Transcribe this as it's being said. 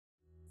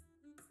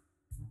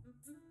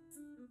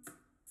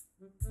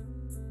Hey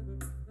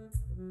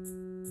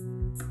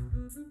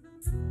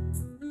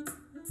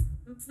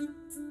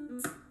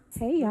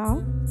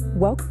y'all,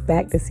 welcome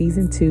back to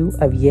season 2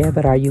 of Yeah,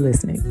 But Are You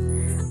Listening?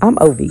 I'm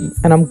Ovi,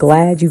 and I'm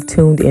glad you've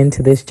tuned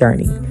into this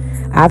journey.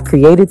 I've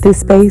created this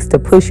space to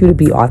push you to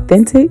be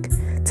authentic,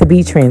 to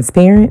be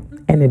transparent,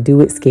 and to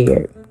do it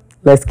scared.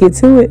 Let's get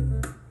to it.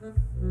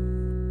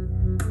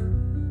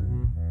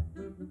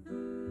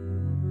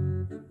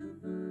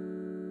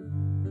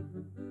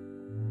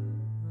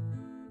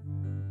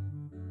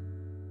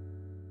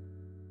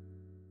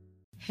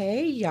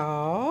 Hey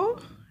y'all,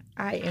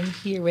 I am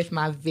here with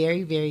my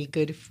very, very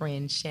good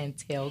friend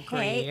Chantel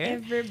Hey, Greer,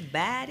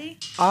 everybody.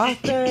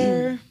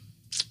 author,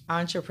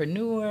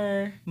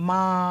 entrepreneur,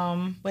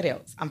 mom. What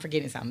else? I'm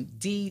forgetting something.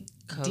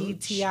 Coach.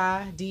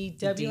 DTI,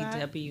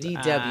 DWI, DWI.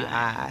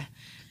 DWI,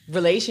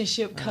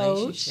 relationship coach.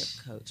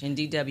 Relationship coach. And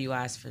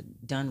DWI is for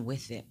done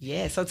with it.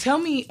 Yeah. So tell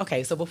me.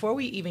 Okay. So before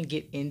we even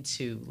get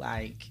into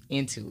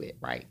it,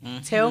 right?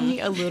 Tell me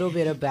a little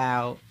bit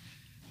about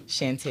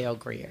Chantel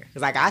Greer,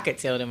 because I could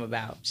tell them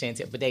about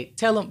Chantel, but they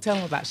tell them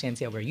about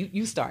Chantel Greer.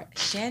 You start.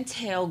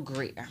 Chantel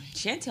Greer.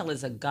 Chantel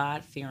is a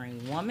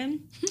God-fearing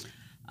woman,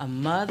 a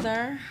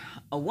mother,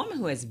 a woman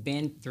who has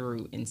been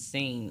through and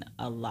seen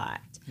a lot.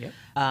 Yep.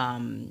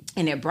 And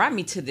it brought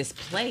me to this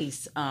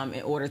place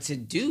in order to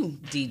do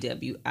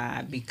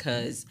DWI,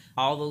 because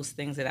all those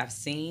things that I've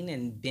seen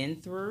and been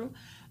through,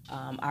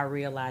 I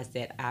realized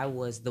that I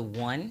was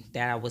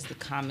the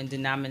common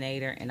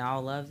denominator in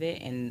all of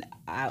it, and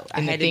I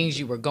And had the things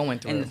you were going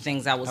through. and the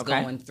things I was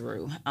Okay. going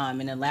through,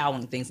 and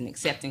allowing things and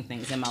accepting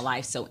things in my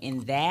life. So in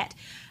that,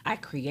 I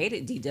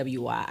created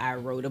DWI. I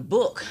wrote a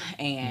book,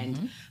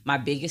 and my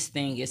biggest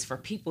thing is for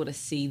people to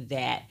see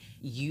that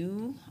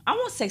I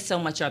won't say so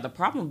much are the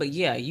problem, but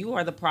yeah, you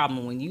are the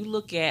problem. When you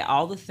look at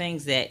all the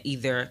things that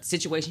either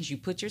situations you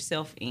put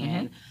yourself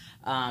in,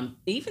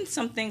 even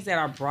some things that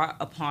are brought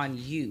upon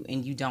you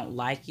and you don't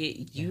like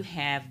it, you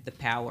have the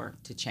power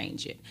to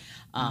change it.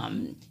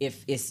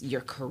 If it's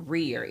your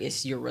career,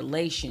 it's your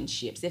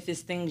relationships, if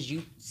it's things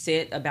you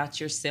said about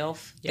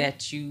yourself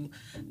that you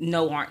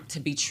know aren't to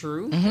be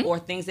true, or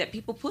things that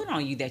people put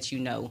on you that you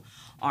know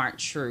aren't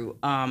true.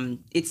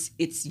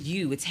 It's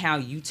you. It's how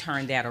you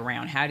turn that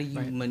around. How do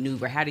you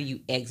maneuver? How do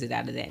you exit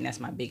out of that? And that's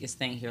my biggest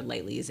thing here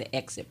lately is an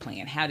exit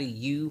plan. How do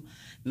you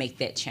make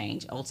that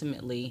change?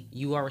 Ultimately,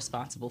 you are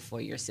responsible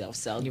for yourself.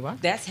 So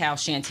that's how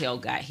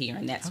Chantel got here,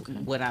 and that's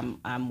what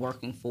I'm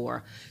working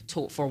for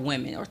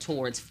women, or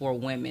towards for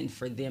women,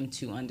 for them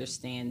to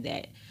understand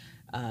that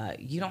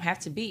you don't have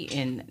to be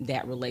in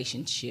that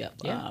relationship.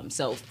 Yeah.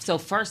 So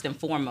first and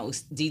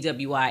foremost,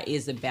 DWI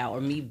is about,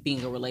 or me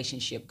being a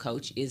relationship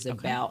coach is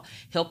about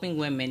helping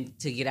women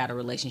to get out of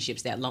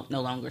relationships that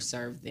no longer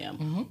serve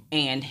them,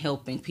 and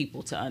helping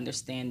people to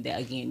understand that,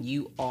 again,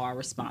 you are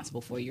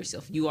responsible for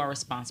yourself. You are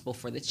responsible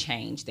for the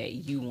change that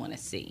you want to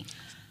see.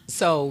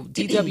 So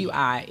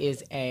DWI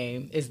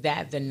is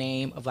that the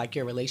name of like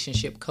your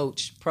relationship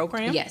coach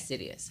program? Yes,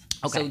 it is.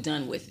 Okay. So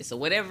done with it. So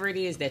whatever it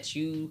is that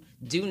you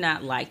do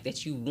not like,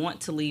 that you want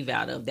to leave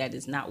out of, that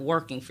is not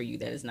working for you,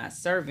 that is not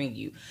serving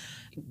you,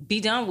 be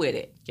done with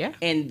it. Yeah.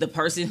 And the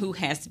person who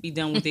has to be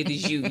done with it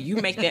is you. You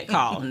make that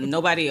call,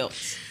 nobody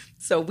else.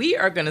 So we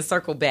are going to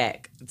circle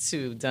back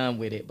to done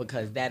with it,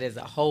 because that is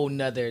a whole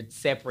nother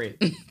separate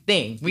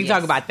thing. We can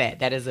talk about that.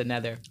 That is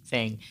another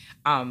thing.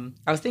 I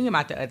was thinking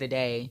about the other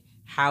day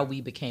how we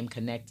became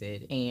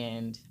connected,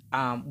 and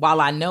while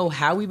I know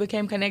how we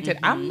became connected,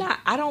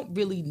 I don't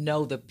really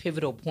know the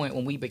pivotal point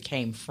when we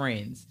became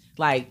friends.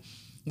 Like,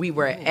 we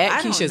were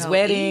at Keisha's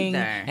wedding,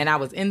 and I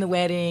was in the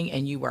wedding,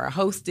 and you were a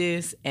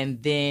hostess,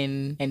 and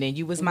then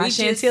you was my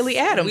Chantilly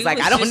Adams. Like,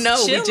 I don't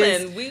know.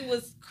 We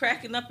was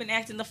cracking up and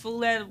acting the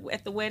fool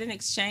at the wedding,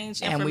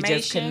 exchange information. And we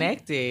just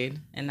connected.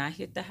 And I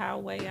hit the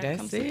highway. That's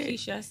come it. to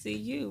Keisha, I see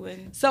you.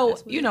 And so,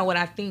 you know what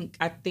I think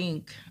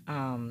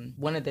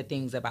one of the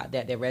things about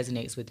that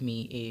resonates with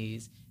me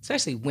is,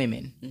 especially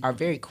women are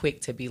very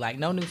quick to be like,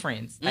 no new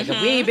friends. Like, if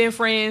we ain't been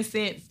friends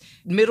since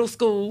middle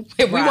school,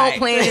 if we won't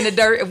play in the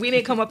dirt, if we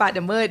didn't come up out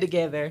the mud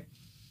together,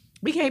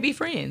 we can't be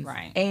friends.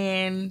 Right.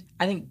 And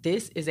I think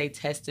this is a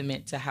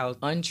testament to how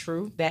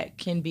untrue that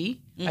can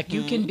be. Like,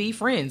 you can be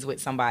friends with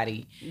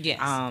somebody. Yes.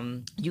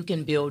 You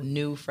can build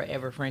new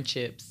forever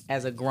friendships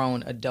as a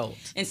grown adult.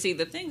 And see,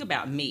 the thing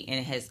about me,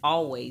 and it has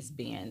always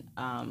been,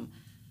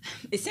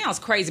 it sounds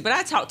crazy, but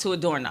I talk to a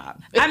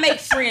doorknob. I make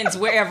friends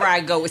wherever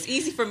I go. It's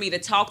easy for me to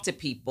talk to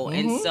people.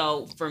 And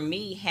so for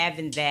me,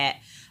 having that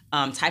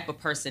type of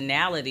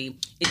personality,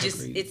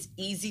 it's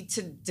easy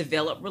to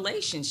develop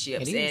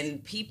relationships.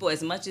 And people,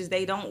 as much as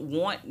they don't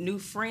want new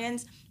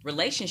friends,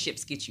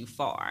 relationships get you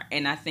far.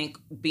 And I think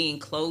being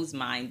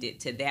closed-minded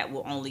to that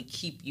will only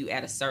keep you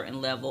at a certain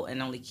level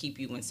and only keep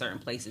you in certain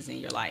places in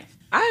your life.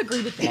 I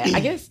agree with that.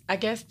 I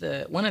guess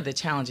one of the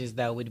challenges,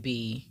 though, would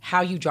be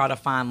how you draw the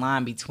fine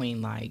line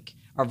between, like,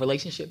 a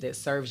relationship that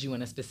serves you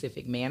in a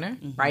specific manner,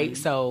 right?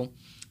 So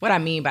what I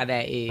mean by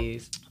that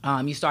is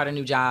you start a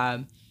new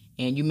job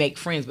and you make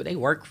friends, but they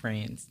work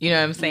friends. You know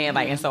what I'm saying?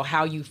 Like, and so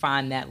how you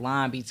find that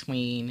line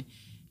between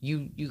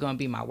you gonna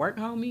be my work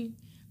homie,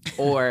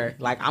 or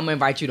like I'm gonna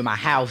invite you to my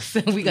house.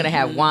 We're gonna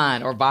have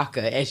wine or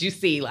vodka. As you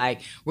see,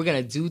 like we're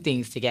gonna do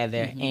things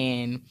together.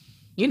 And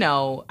you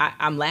know,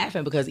 I'm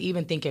laughing because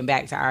even thinking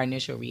back to our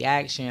initial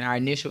reaction, our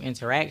initial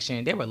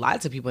interaction, there were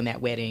lots of people in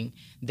that wedding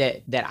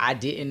that I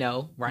didn't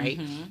know, right?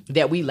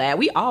 That we laughed.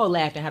 We all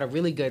laughed and had a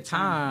really good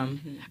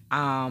time.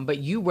 But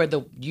you were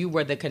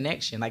the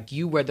connection. Like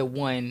you were the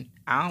one.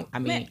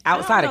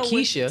 Outside of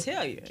Keisha, what to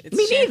tell you. It's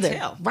me neither,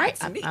 Chantel.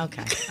 right?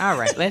 Okay, all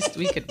right.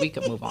 We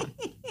could move on.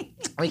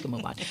 We can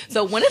move on.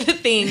 So one of the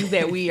things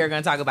that we are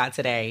going to talk about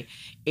today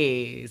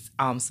is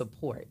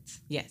support.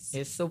 Yes,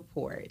 it's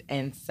support,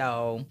 and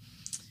so.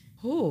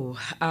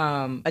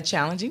 A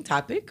challenging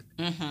topic.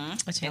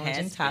 A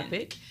challenging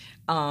topic.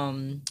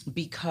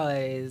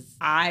 Because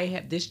I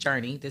have this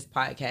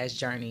podcast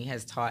journey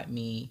has taught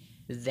me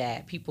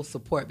that people's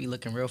support be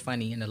looking real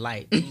funny in the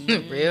light.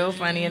 Real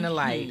funny in the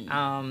light.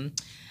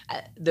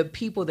 The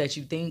people that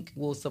you think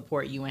will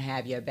support you and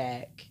have your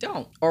back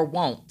don't, or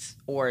won't,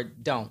 or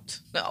don't,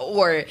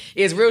 or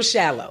is real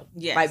shallow.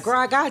 Yes. Like, girl,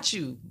 I got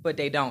you, but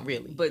they don't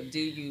really. But do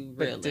you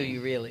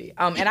really?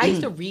 And I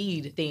used to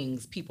read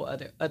things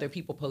other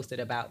people posted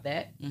about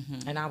that,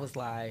 and I was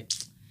like,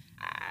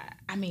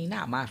 I mean,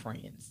 not my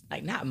friends,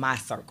 like not my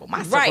circle.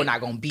 My circle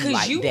not gonna be like that.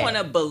 Because you want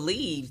to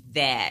believe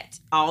that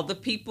all the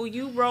people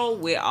you roll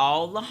with,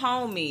 all the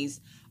homies,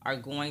 are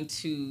going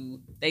to,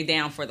 they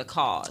down for the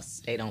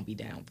cause. They don't be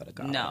down for the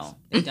cause. No,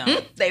 they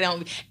don't. They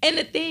don't. And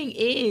the thing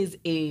is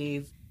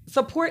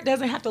support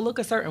doesn't have to look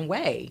a certain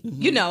way.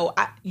 You know,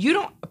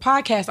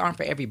 podcasts aren't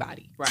for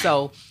everybody. Right.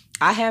 So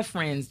I have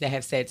friends that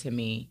have said to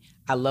me,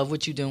 I love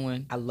what you're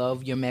doing. I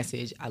love your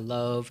message.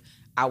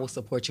 I will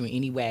support you in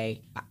any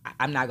way.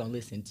 I'm not going to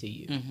listen to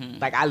you.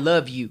 Like, I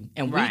love you.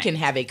 And we can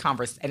have an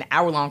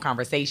hour-long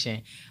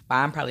conversation, but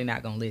I'm probably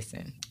not going to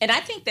listen. And I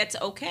think that's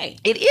okay.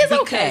 It is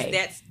okay. Because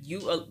that's you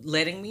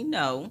letting me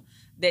know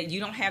that you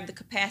don't have the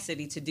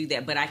capacity to do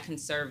that, but I can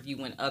serve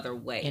you in other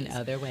ways.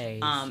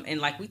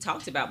 And like we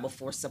talked about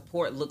before,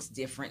 support looks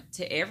different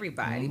to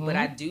everybody. But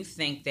I do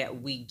think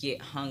that we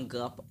get hung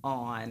up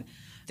on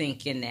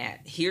thinking that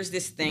here's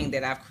this thing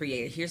that I've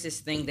created, here's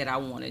this thing that I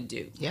want to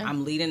do. Yeah.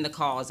 I'm leading the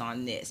cause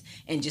on this.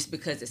 And just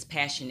because it's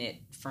passionate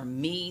for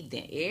me,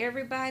 then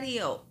everybody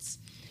else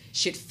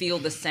should feel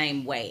the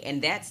same way.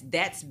 And that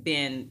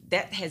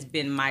has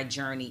been my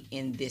journey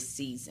in this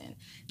season.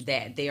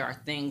 That there are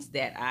things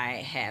that I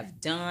have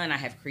done, I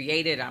have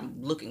created,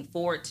 I'm looking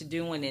forward to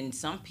doing, and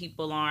some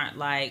people aren't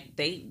like,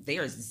 they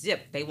are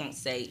zipped. They won't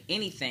say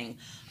anything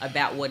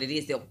about what it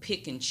is. They'll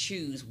pick and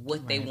choose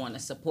what they want to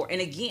support.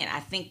 And again, I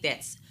think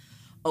that's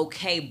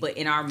okay, but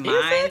in our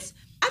minds,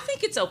 I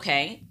think it's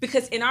okay,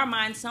 because in our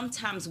minds,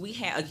 sometimes we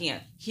have, again,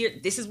 here,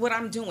 this is what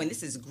I'm doing.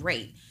 This is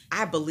great.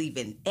 I believe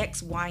in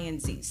X, Y,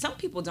 and Z. Some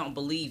people don't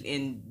believe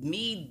in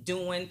me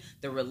doing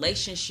the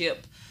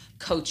relationship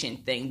coaching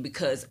thing,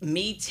 because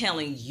me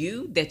telling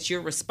you that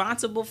you're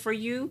responsible for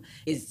you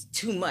is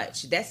too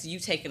much. That's you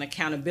taking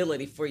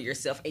accountability for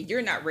yourself, and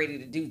you're not ready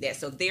to do that.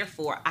 So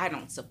therefore, I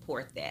don't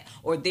support that.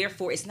 Or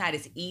therefore, it's not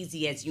as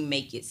easy as you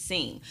make it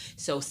seem.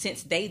 So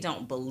since they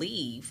don't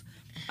believe,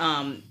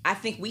 I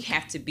think we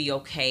have to be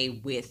okay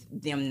with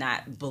them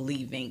not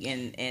believing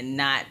and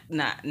not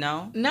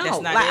no.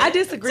 That's not I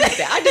disagree with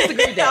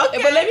that.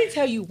 Okay. But let me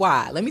tell you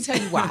why.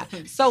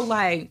 So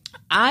like,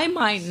 I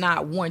might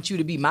not want you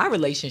to be my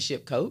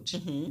relationship coach,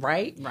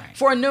 right?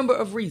 For a number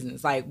of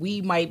reasons. Like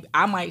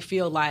I might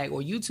feel like,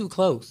 well, you too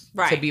close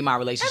to be my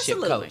relationship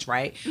coach,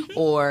 right?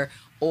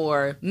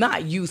 Or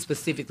not you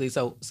specifically.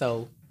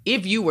 So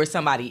if you were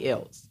somebody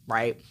else,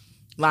 right?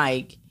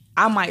 Like,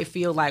 I might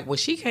feel like, well,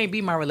 she can't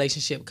be my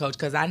relationship coach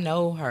because I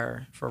know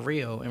her for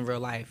real in real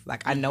life.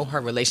 Like, I know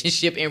her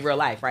relationship in real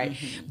life, right?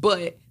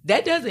 But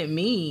that doesn't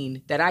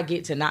mean that I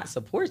get to not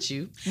support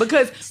you,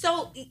 because...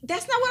 So,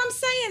 that's not what I'm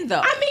saying,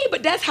 though. I mean,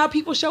 but that's how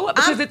people show up.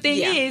 Because the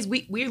thing is,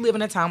 we live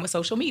in a time with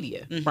social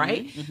media,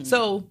 right?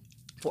 So...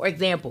 For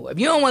example, if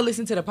you don't want to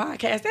listen to the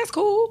podcast, that's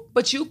cool.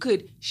 But you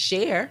could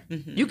share.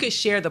 You could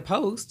share the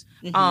post.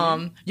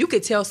 You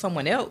could tell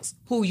someone else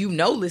who you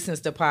know listens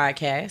to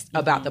podcasts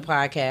about the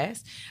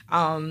podcast.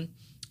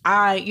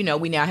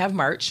 We now have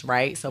merch,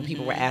 right? So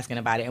people were asking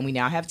about it, and we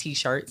now have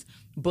T-shirts.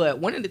 But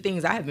one of the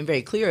things I have been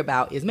very clear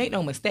about is, make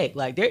no mistake,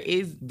 like, there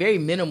is very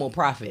minimal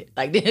profit.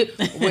 Like,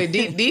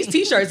 these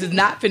T-shirts is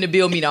not finna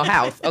build me no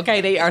house,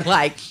 okay? They are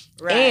like...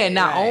 and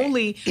not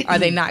only are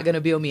they not going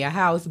to build me a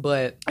house,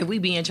 but if we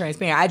being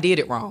transparent, I did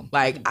it wrong.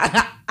 Like,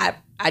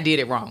 I did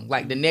it wrong.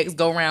 Like, the next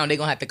go round, they're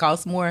going to have to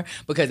cost more,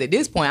 because at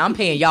this point, I'm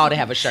paying y'all to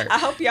have a shirt. I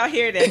hope y'all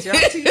hear that. Your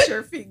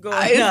T-shirt feet going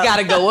up. It's got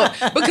to go up.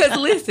 Because,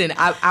 listen,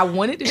 I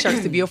wanted the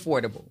shirts to be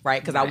affordable,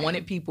 right? Because I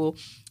wanted people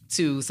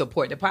to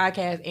support the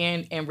podcast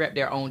and rep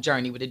their own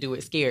journey with the Do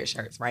It Scared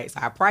shirts, right? So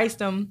I priced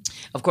them.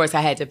 Of course,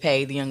 I had to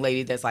pay the young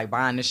lady that's like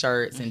buying the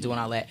shirts and doing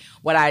all that.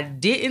 What I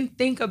didn't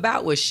think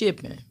about was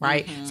shipping,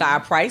 right? So I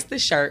priced the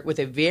shirt with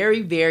a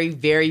very, very,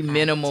 very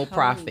minimal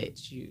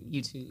profit.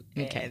 You to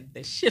okay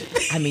the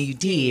shipping. I mean, you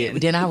did.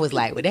 But then I was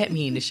like, well, that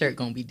means the shirt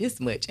gonna be this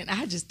much, and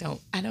I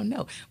don't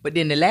know. But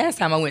then the last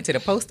time I went to the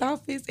post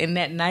office and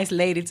that nice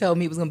lady told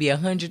me it was gonna be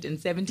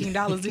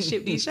 $117 to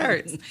ship these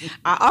shirts,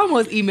 I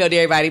almost emailed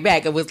everybody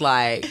back. It was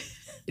like,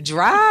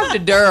 drive to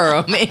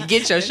Durham and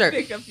get your shirt.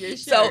 Pick up your shirt.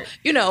 So,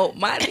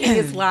 my thing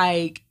is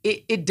like,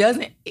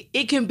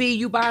 it can be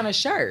you buying a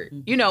shirt,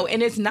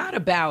 and it's not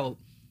about,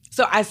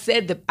 so I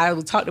said I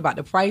talked about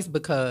the price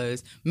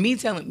because me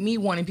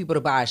wanting people to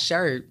buy a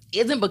shirt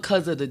isn't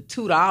because of the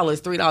 $2,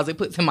 $3 it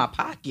puts in my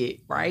pocket,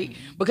 right?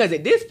 Because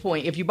at this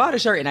point, if you bought a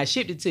shirt and I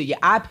shipped it to you,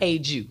 I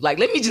paid you. Like,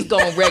 let me just go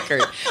on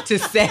record to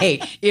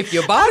say, if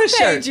you bought a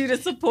shirt, I paid you to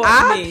support me.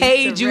 I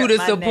paid you to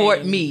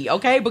support me,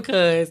 okay?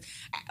 Because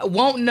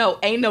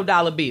ain't no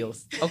dollar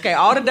bills, okay?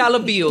 All the dollar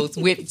bills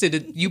went to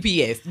the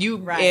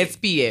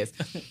USPS.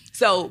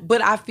 So,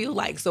 but I feel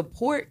like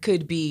support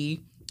could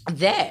be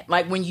that,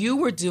 like when you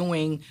were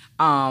doing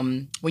what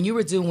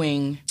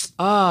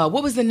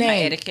was the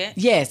name? Etiquette.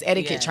 Yes,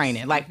 etiquette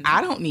training. Like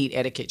I don't need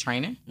etiquette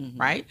training,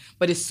 right?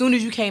 But as soon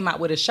as you came out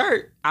with a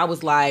shirt, I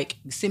was like,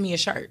 send me a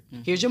shirt.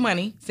 Here's your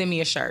money, send me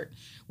a shirt.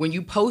 When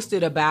you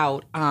posted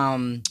about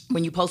wanting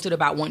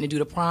to do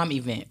the prom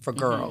event for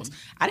girls,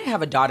 I didn't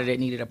have a daughter that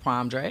needed a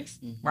prom dress,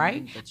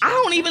 right? I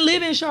don't even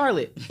live in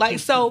Charlotte. Like,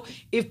 so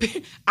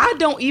if I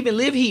don't even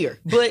live here,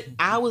 but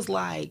I was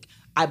like,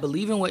 I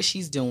believe in what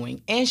she's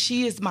doing, and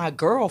she is my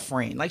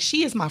girlfriend. Like,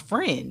 she is my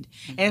friend.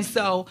 And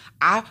so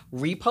I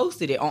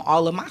reposted it on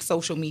all of my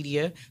social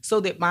media so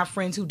that my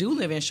friends who do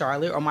live in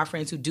Charlotte or my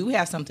friends who do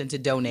have something to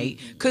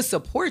donate could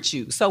support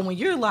you. So when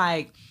you're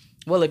like,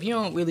 well, if you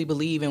don't really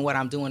believe in what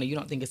I'm doing or you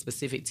don't think it's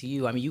specific to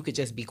you, I mean, you could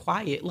just be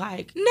quiet.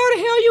 Like, no, the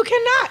hell you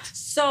cannot.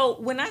 So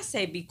when I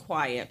say be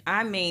quiet,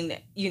 I mean,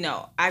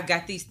 I've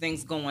got these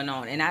things going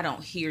on and I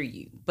don't hear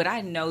you. But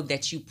I know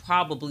that you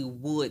probably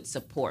would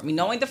support me.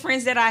 Knowing the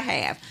friends that I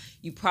have,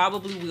 you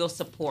probably will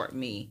support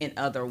me in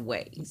other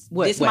ways.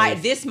 This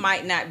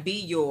might not be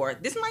your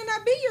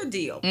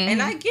deal.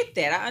 And I get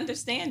that. I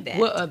understand that.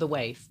 What other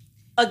ways?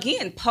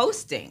 Again,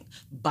 posting,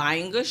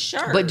 buying a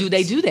shirt. But do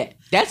they do that?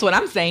 That's what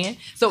I'm saying.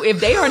 So if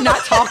they are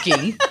not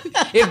talking,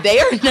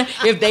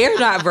 if they are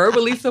not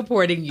verbally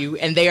supporting you,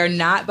 and they are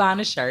not buying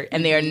a shirt,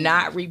 and they are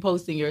not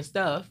reposting your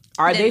stuff,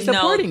 are they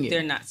supporting you?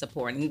 They're not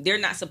supporting. They're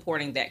not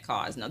supporting that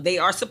cause. No, they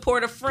are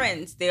supportive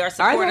friends. They are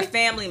supportive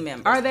family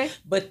members. Are they?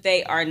 But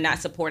they are not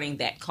supporting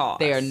that cause.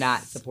 They are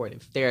not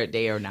supportive.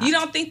 They are not. You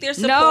don't think they're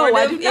supportive? No,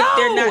 I do if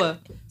they're not.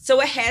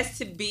 So it has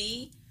to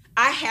be.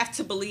 I have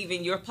to believe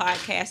in your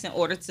podcast in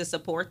order to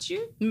support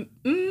you.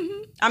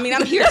 Mm-hmm. I mean,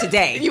 I'm here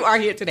today. You are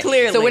here today.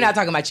 Clearly. So we're not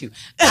talking about you.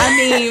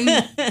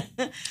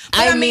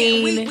 I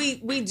mean,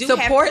 we do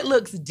support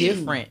looks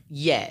different,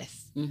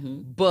 yes.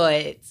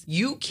 But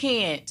you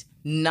can't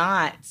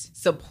not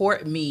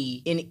support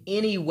me in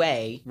any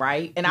way,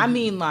 right? And I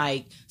mean,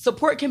 like,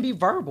 support can be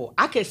verbal.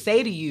 I could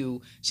say to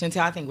you,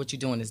 Chantel, I think what you're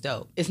doing is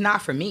dope. It's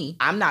not for me.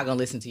 I'm not going to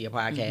listen to your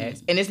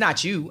podcast. And it's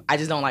not you. I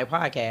just don't like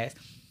podcasts.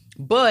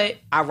 But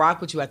I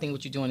rock with you. I think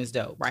what you're doing is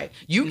dope, right?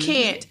 You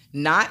can't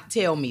not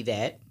tell me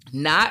that,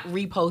 not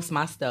repost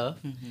my stuff,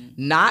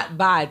 not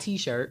buy a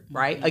t-shirt,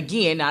 right?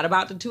 Again, not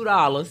about the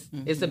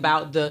 $2. It's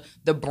about the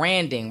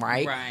branding,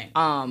 right? Right.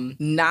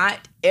 Not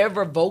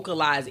ever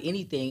vocalize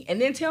anything and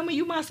then tell me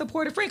you my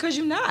supportive friend, because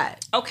you're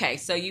not. Okay,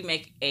 so you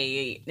make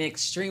an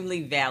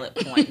extremely valid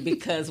point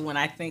because when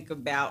I think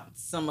about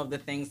some of the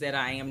things that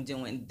I am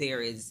doing,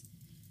 there is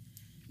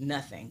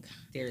nothing.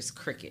 There's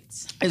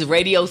crickets. It's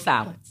radio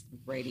silence.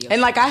 Radio.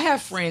 And like, I have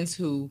friends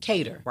who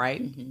cater,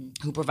 right?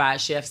 Who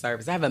provide chef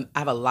service. I have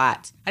a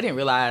lot. I didn't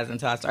realize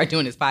until I started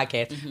doing this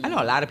podcast. I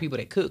know a lot of people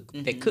that cook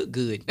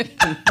good.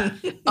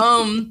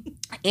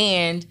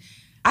 And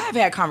I have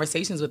had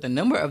conversations with a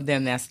number of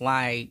them that's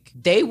like,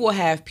 they will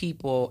have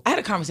people. I had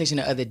a conversation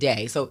the other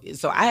day. So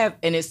I have,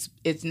 and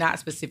it's not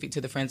specific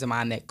to the friends of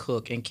mine that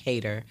cook and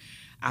cater.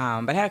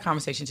 But I had a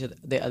conversation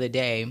the other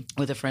day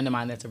with a friend of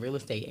mine that's a real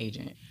estate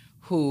agent,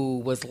 who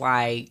was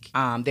like,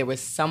 there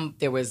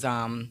was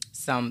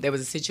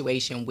a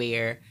situation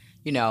where,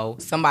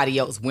 somebody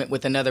else went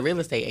with another real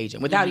estate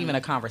agent without even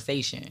a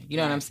conversation. You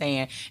know what I'm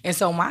saying? And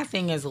so my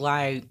thing is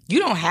like, you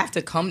don't have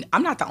to come.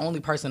 I'm not the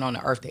only person on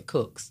the earth that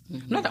cooks.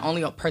 I'm not the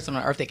only person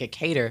on the earth that could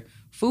cater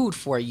food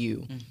for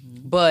you.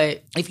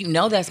 But if you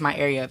know that's my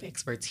area of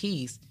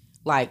expertise,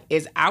 like,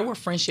 is our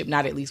friendship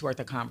not at least worth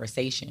a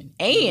conversation?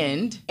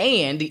 And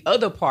the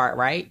other part,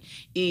 right,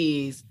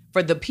 is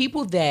for the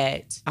people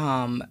that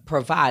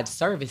provide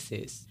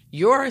services,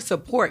 your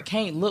support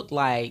can't look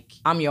like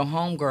I'm your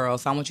homegirl,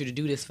 so I want you to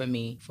do this for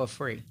me for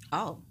free.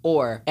 Oh.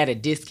 Or at a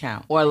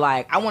discount. Or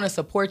like, I want to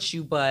support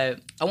you, but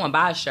I want to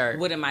buy a shirt.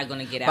 What am I going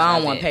to get out but of it? I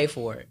don't want to pay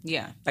for it.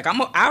 Yeah. Like,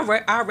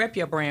 I'll rep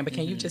your brand, but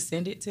can you just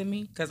send it to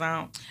me? Because I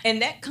don't.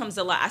 And that comes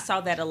a lot. I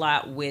saw that a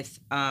lot with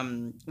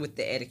the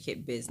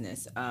etiquette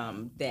business.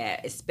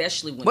 That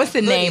especially when What's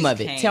the name of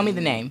it? came, Tell me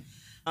the name.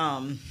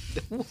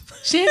 Chantel,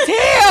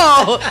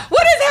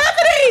 what is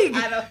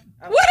happening?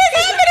 What is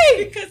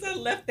happening? Because I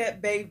left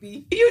that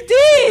baby. You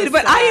did,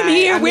 but I am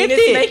here with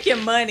it's it.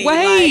 Making money.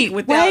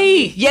 Wait.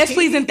 Me. Yes,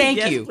 please and thank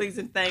you. Yes, please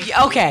and thank you.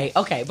 Okay,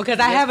 because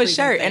I have a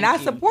shirt and I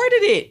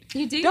supported it.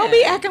 You did. Don't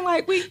be acting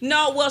like we.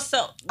 No, well,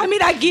 so I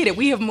mean, I get it.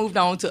 We have moved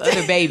on to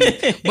other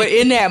babies, but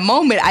in that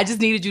moment, I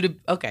just needed you to.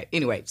 Okay,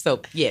 anyway,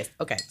 so yes,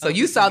 okay. So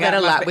you saw that a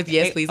lot with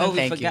yes, please and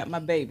thank you. Forgot my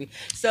baby.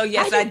 So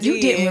yes, I did.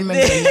 You didn't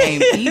remember the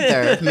name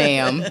either,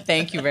 ma'am.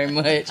 Thank you very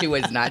much. It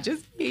was not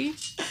just me.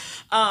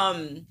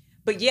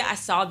 But yeah, I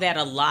saw that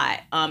a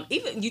lot.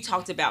 Even you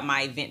talked about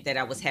my event that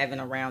I was having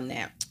around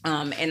that.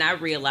 And I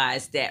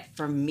realized that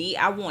for me,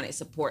 I wanted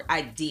support.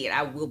 I did.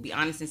 I will be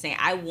honest in saying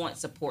I want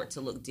support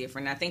to look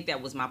different. I think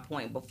that was my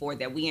point before,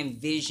 that we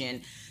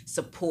envision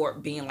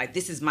support being like,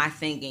 this is my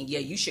thing. And yeah,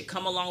 you should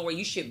come along where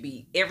you should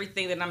be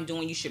everything that I'm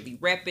doing. You should be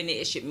repping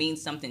it. It should mean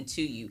something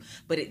to you.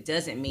 But it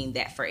doesn't mean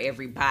that for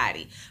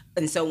everybody.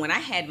 And so when I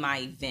had my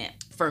event,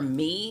 for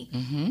me,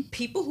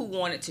 people who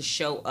wanted to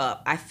show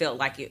up, I felt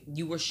like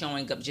you were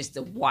showing up just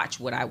to watch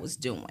what I was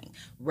doing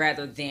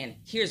rather than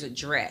here's a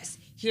dress.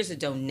 Here's a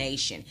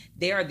donation.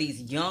 There are these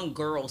young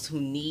girls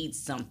who need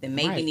something,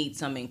 maybe need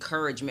some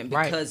encouragement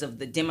because of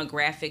the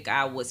demographic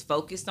I was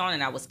focused on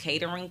and I was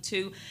catering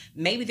to.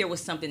 Maybe there was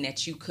something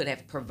that you could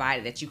have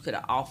provided, that you could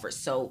have offered.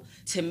 So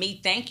to me,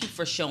 thank you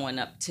for showing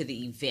up to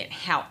the event.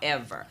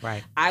 However,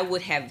 I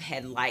would have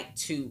had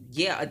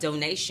a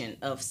donation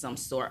of some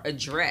sort, a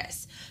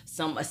dress,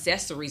 some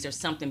accessories or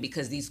something,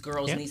 because these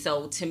girls need.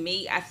 So to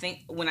me, I think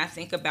when I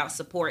think about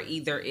support,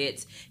 either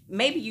it's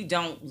maybe you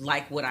don't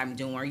like what I'm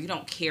doing or you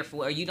don't care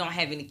for it, or you don't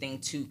have anything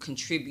to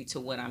contribute to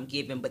what I'm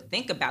giving, but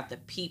think about the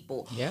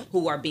people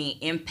who are being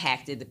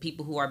impacted, the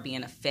people who are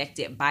being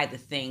affected by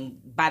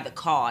the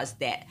cause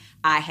that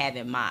I have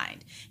in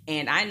mind.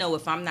 And I know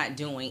if I'm not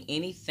doing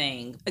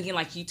anything, again,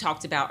 like you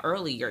talked about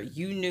earlier,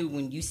 you knew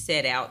when you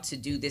set out to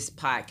do this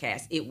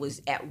podcast, it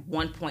was at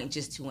one point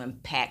just to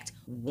impact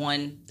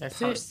one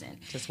person.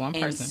 Just one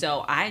person. And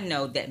so I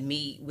know that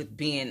me, with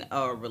being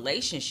a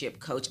relationship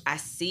coach, I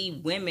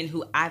see women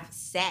who I've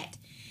sat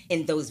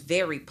in those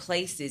very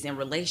places and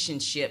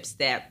relationships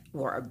that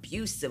were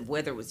abusive,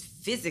 whether it was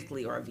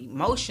physically or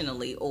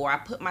emotionally, or I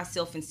put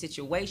myself in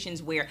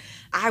situations where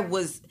I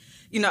was,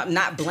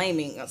 not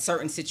blaming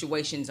certain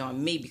situations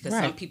on me, because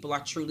some people are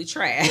truly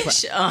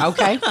trash.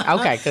 Okay,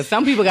 because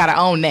some people got to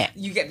own that.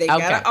 They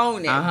got to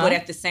own it. But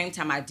at the same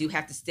time, I do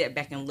have to step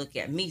back and look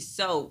at me.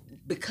 So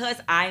because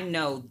I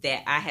know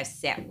that I have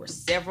sat where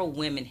several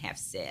women have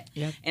sat,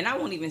 and I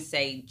won't even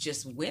say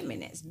just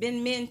women, it's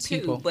been men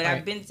too, but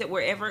I've been to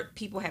wherever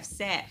people have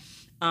sat.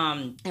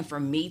 And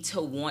for me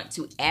to want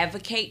to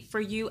advocate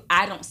for you,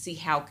 I don't see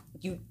how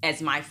you,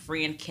 as my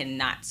friend,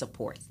 cannot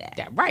support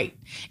that. Right.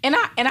 And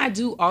I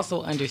do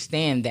also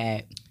understand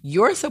that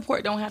your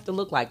support don't have to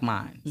look like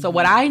mine. So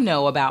what I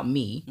know about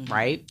me,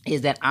 right,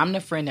 is that I'm the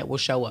friend that will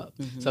show up.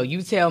 So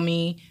you tell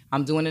me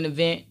I'm doing an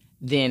event,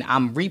 then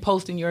I'm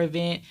reposting your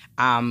event.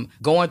 I'm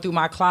going through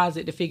my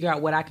closet to figure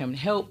out what I can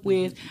help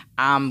with.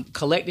 I'm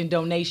collecting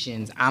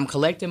donations. I'm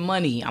collecting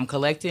money. I'm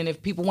collecting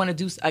if people want to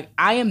do.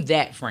 I am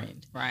that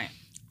friend. Right.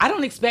 I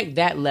don't expect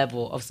that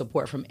level of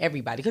support from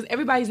everybody, because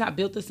everybody's not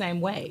built the same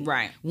way.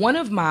 Right. One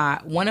of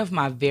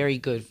my very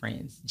good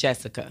friends,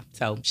 Jessica.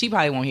 So she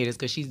probably won't hear this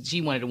because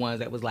she one of the ones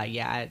that was like,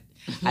 yeah,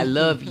 I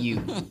love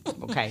you,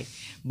 okay,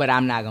 but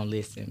I'm not gonna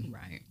listen.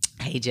 Right.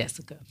 Hey,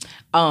 Jessica,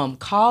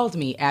 called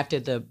me after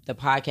the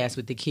podcast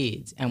with the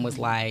kids and was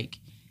like,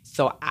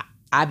 so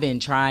I've been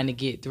trying to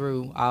get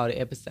through all the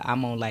episodes.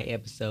 I'm on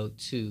episode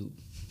 2.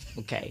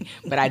 Okay.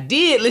 But I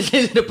did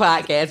listen to the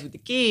podcast with the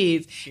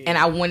kids, and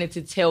I wanted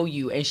to tell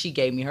you, and she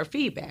gave me her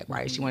feedback,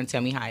 right? She wanted to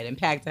tell me how it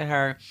impacted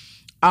her.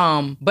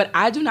 But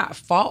I do not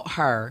fault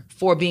her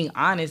for being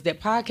honest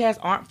that podcasts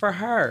aren't for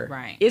her.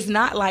 Right. It's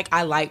not like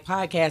I like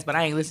podcasts, but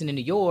I ain't listening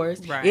to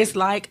yours. Right. It's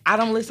like I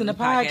don't listen to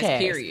podcasts.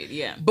 Period.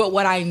 Yeah. But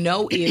what I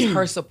know is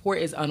her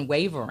support is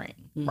unwavering,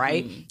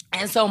 right?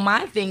 And so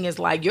my thing is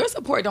your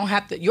support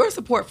your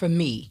support for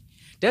me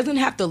doesn't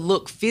have to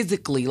look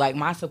physically like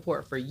my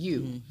support for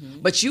you.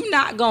 But you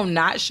not gonna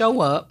not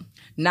show up,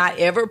 not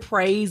ever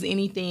praise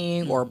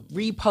anything or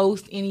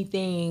repost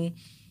anything,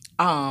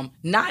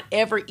 not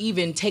ever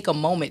even take a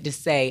moment to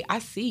say, I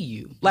see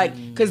you.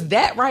 Because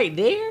that right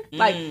there,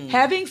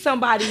 having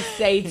somebody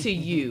say to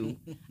you,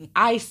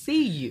 I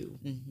see you,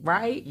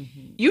 right?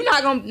 You're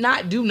not going to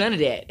not do none of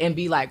that and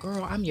be like,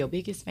 girl, I'm your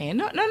biggest fan.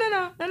 No.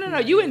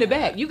 You in the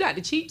back. You got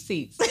the cheap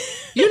seats.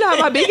 You're not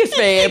my biggest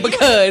fan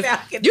because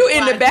you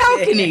in the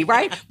balcony,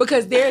 right?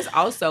 Because there's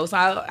also, so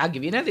I'll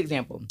give you another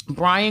example.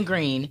 Brian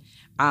Green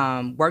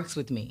works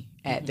with me.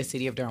 at the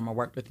City of Durham or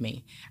worked with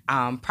me.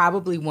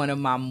 Probably one of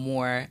my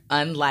more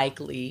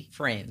unlikely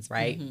friends,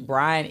 right?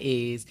 Brian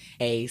is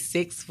a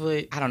 6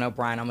 foot, I don't know,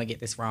 Brian, I'm going to get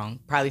this wrong,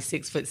 probably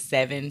 6'7",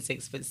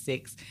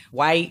 6'6",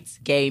 white,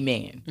 gay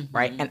man,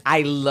 right? And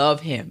I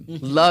love him,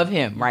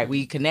 right?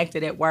 We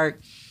connected at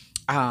work.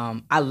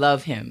 I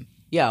love him.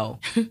 Yo,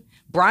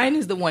 Brian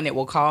is the one that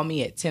will call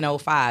me at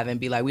 10:05 and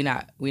be like, we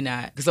not.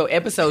 So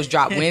episodes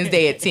drop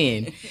Wednesday at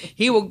 10.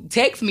 He will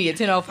text me at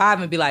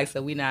 10:05 and be like,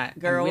 so we not.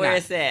 Girl, where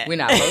is that? We're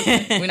not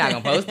posting. We're not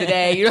gonna post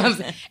today. You know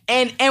what I'm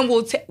saying? And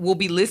we'll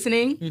be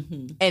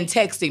listening and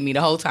texting me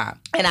the whole time.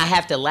 And I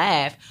have to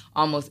laugh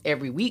almost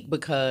every week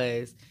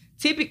because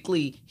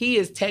typically he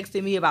is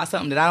texting me about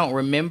something that I don't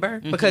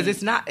remember because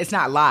it's not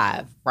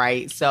live,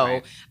 right?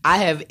 So I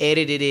have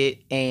edited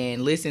it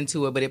and listened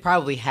to it, but it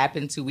probably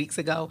happened 2 weeks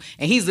ago,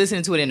 and he's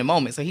listening to it in the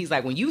moment. So he's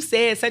like, when you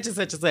said such and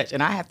such and such,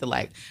 and I have to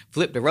like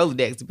flip the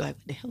Rolodex to be like,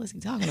 what the hell is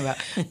he talking about?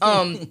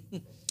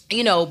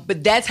 You know,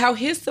 but that's how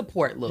his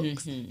support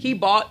looks. He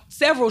bought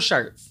several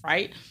shirts,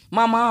 right?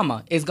 My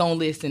mama is gonna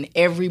listen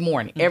every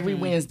morning, every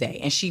Wednesday,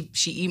 and she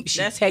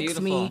texts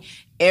me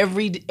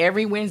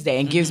every Wednesday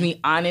and gives me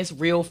honest,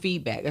 real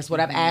feedback. That's what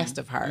I've asked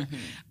of her.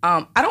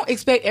 I don't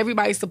expect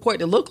everybody's support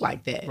to look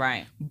like that,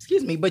 right?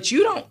 Excuse me, but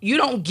you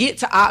don't get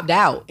to opt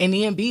out and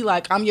then be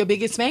like, I'm your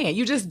biggest fan.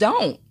 You just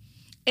don't.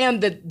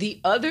 And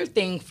the other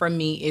thing for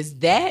me is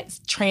that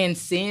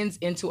transcends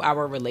into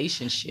our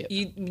relationship.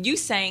 You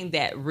saying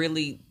that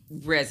really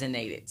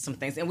resonated some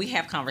things, and we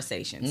have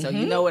conversations, so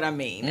you know what I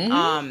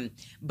mean.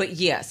 But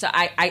yeah, so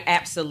I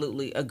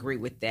absolutely agree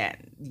with that.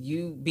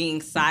 You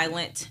being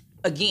silent,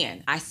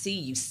 again, I see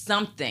you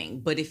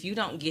something, but if you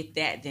don't get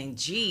that, then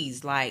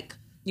geez, like,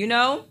 you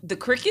know, the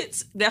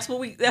crickets, that's what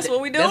we do. That's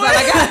all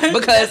I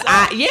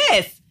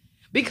got.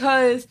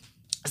 Because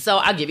so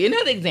I'll give you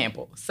another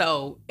example.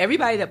 So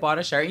everybody that bought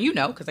a shirt, and you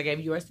know, because I gave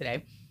you yours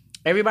today,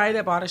 everybody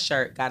that bought a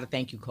shirt got a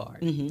thank you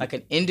card, like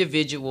an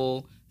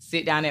individual.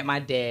 Sit down at my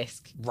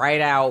desk, write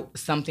out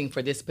something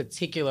for this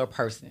particular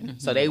person.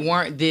 So they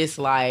weren't this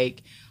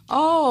like,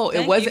 oh,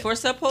 it wasn't. Thank you for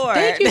support.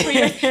 Thank you for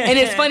your. And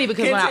it's funny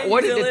because when I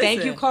ordered the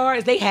thank you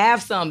cards, they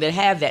have some that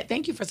have that.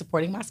 Thank you for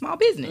supporting my small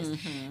business.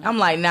 I'm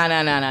like, nah.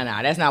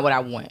 That's not what I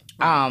want.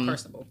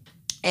 Personable.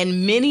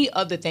 And many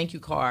of the thank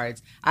you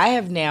cards, I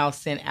have now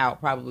sent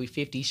out probably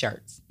 50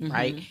 shirts,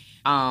 right?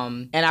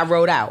 And I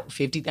wrote out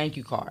 50 thank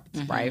you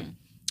cards, right?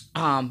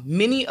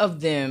 Many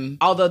of them,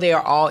 although they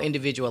are all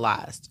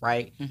individualized,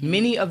 right?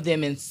 Many of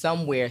them in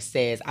somewhere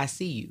says, I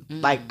see you.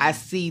 Like, I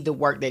see the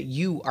work that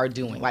you are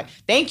doing. Like,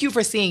 thank you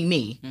for seeing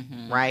me,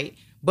 right?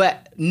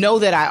 But know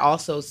that I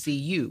also see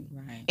you.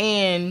 Right.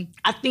 And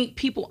I think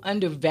people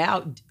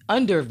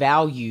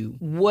undervalue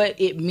what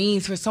it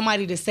means for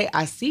somebody to say,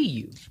 I see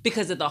you.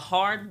 Because of the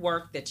hard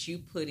work that you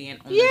put in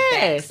on the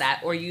backside,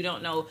 or you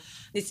don't know.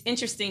 It's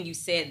interesting you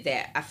said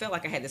that. I felt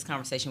like I had this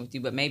conversation with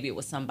you, but maybe it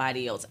was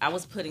somebody else. I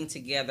was putting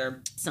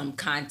together some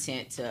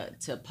content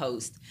to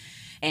post.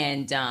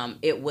 And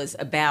it was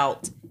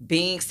about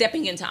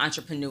stepping into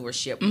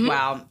entrepreneurship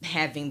while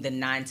having the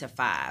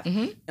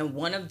 9-to-5. And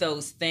one of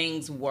those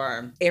things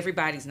were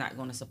everybody's not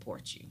going to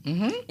support you,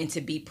 and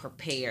to be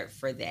prepared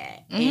for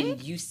that.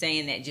 And you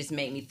saying that just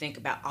made me think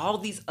about all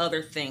these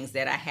other things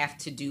that I have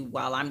to do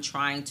while I'm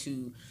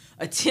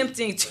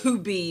attempting to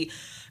be,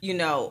 you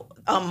know,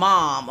 a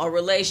mom, a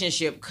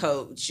relationship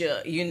coach,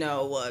 you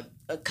know,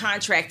 a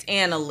contract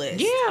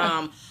analyst.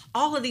 Yeah.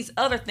 All of these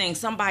other things,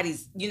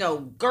 somebody's, you know,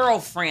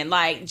 girlfriend,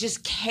 like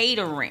just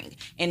catering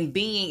and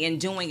being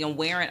and doing and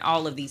wearing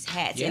all of these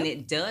hats. Yep. And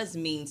it does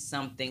mean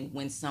something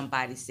when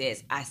somebody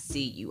says, I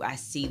see you. I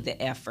see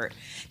the effort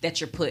that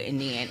you're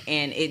putting in.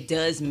 And it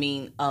does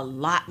mean a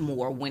lot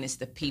more when it's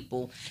the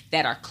people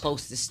that are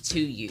closest to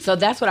you. So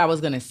that's what I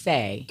was going to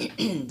say.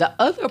 The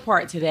other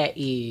part to that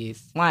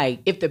is,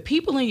 like, if the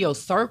people in your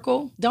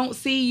circle don't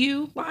see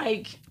you,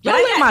 like, y'all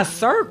in my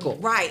circle.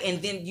 Right.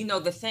 And then, you know,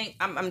 the thing,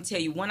 I'm going to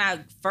tell you, when I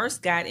first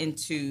got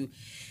into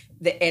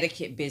the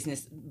etiquette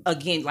business,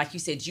 again, like you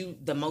said, you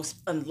the most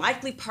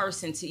unlikely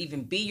person to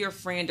even be your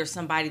friend or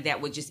somebody that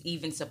would just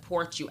even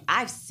support you.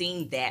 I've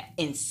seen that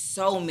in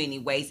so many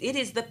ways. It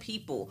is the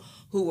people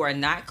who are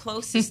not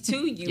closest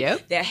to you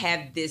that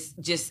have this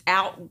just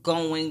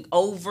outgoing,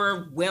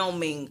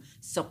 overwhelming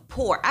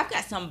support. I've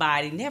got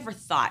somebody, never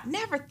thought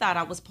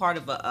I was part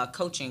of a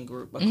coaching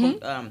group,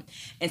 and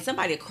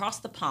somebody across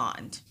the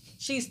pond.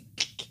 She's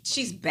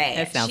bad.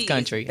 That sounds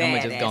country. I'm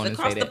gonna just go and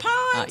across say the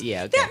pond.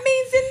 Yeah, okay. That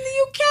means in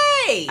the UK.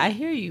 I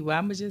hear you. Well,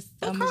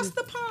 across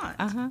the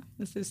pond.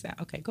 This is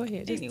okay. Go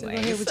ahead. Anyway,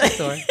 go ahead with your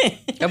story.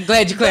 I'm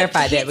glad you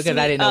clarified that because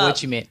I didn't know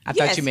what you meant. I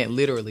thought you meant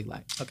literally.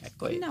 Like, okay,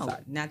 go ahead. No,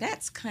 sorry. Now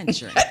that's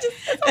country.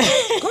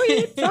 Go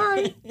ahead.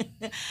 Sorry.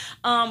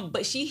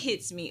 But she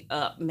hits me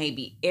up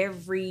maybe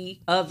every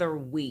other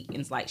week and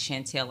it's like,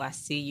 Chantel, I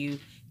see you.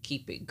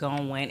 Keep it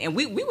going. And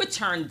we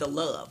return the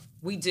love.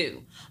 We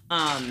do.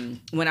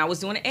 When I was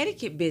doing an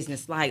etiquette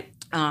business, like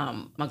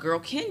my girl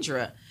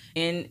Kendra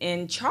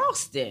in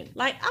Charleston,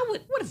 like I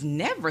would have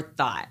never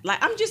thought. Like,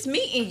 I'm just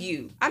meeting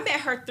you. I met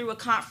her through a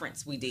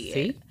conference we did.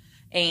 See?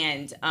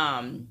 And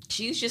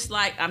she's just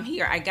like, I'm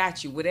here. I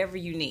got you. Whatever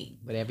you need.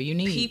 Whatever you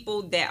need.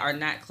 People that are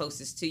not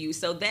closest to you.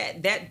 So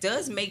that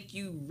does make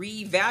you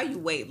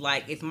reevaluate.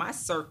 Like, if my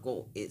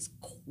circle is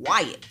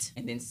quiet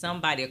and then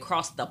somebody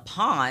across the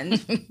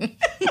pond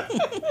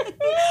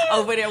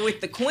over there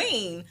with the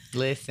queen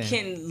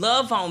can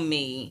love on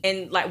me.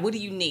 And like, what do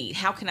you need?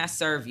 How can I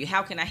serve you?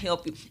 How can I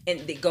help you?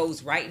 And it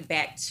goes right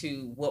back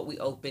to what we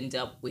opened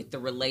up with, the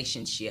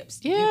relationships.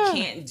 Yeah.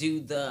 You can't do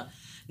the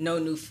no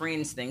new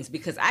friends things,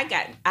 because I've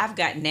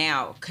got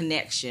now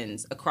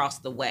connections across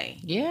the way.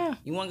 Yeah.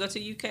 You want to go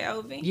to UK,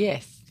 Ovi?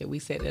 Yes. Could we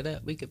set it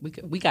up?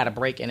 We got a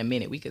break in a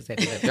minute. We could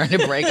set it up during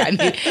the break.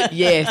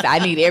 I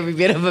need every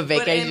bit of a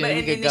vacation. But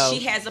we could go.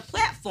 She has a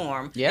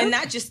platform, yeah.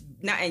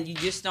 And you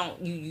just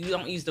don't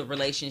use the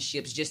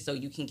relationships just so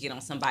you can get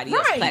on somebody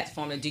else's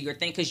platform to do your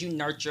thing, because you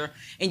nurture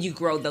and you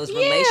grow those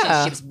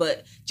relationships.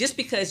 But just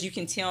because you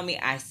can tell me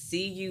I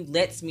see you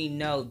lets me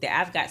know that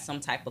I've got some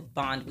type of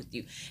bond with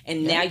you,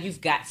 and now you've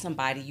got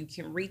somebody you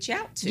can reach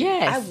out to.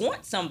 Yes. I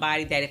want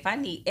somebody that if I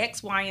need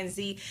X, Y, and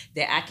Z,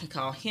 that I can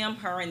call him,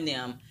 her, and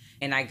them.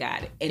 And I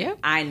got it. And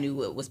I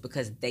knew it was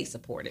because they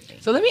supported me.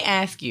 So let me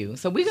ask you.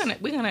 So we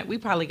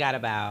probably got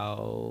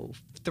about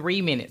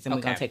 3 minutes and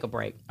we're going to take a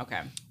break. Okay.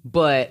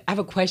 But I have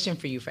a question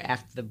for you for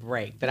after the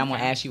break that I'm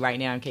going to ask you right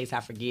now in case I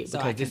forget,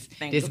 because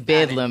this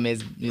bedlam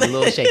is a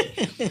little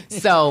shaky.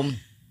 So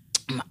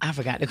I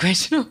forgot the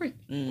question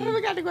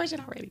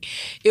already.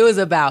 It was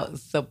about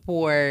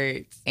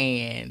support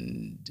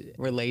and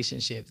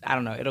relationships. I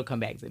don't know. It'll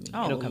come back to me.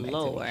 Oh, it'll come back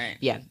Lord. to me.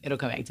 Yeah, it'll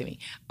come back to me.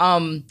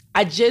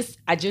 I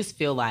just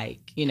feel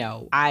like,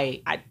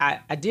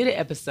 I did an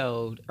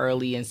episode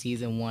early in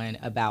season 1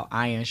 about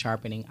iron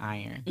sharpening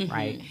iron,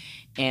 right?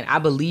 And I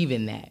believe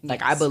in that.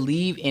 Like, I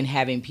believe in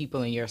having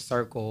people in your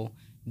circle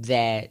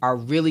that are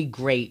really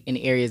great in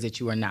areas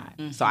that you are not.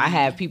 So I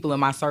have people in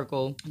my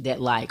circle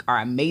that like are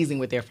amazing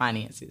with their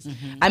finances.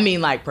 I mean,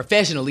 like,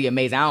 professionally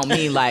amazing. I don't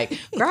mean like,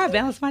 girl, I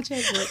balance my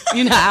checkbook.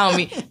 I don't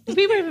mean, do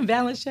people even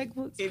balance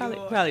checkbooks?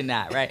 Probably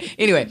not, right?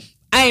 Anyway,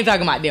 I ain't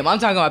talking about them. I'm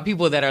talking about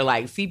people that are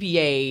like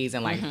CPAs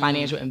and like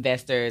financial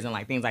investors and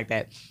like things like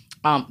that.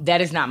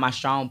 That is not my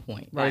strong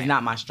point. That is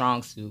not my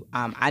strong suit.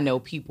 I know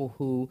people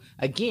who,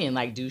 again,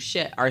 like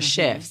are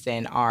chefs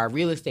and are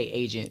real estate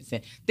agents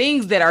and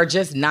things that are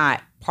just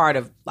not part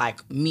of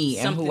like me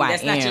and who I am.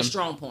 That's not your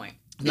strong point.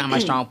 Not my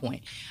strong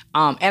point.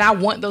 And I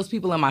want those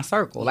people in my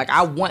circle. Like,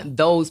 I want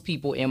those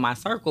people in my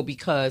circle,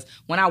 because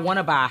when I want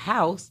to buy a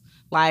house,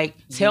 like,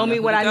 tell me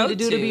what I need to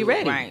do to be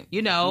ready. Right.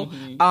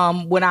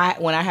 When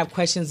I have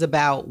questions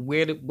about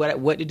what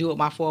to do with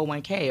my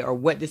 401k or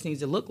what this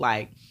needs to look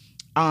like,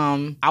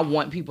 I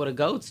want people to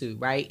go to,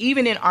 right?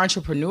 Even in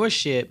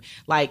entrepreneurship,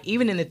 like,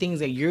 even in the things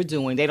that you're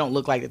doing, they don't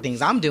look like the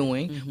things I'm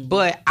doing.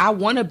 But I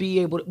want to be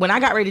able to, when I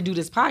got ready to do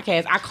this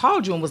podcast, I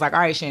called you and was like, all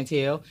right,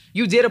 Chantel,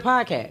 you did a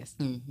podcast.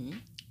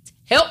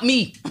 Help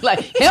me.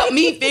 Help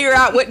me figure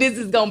out what this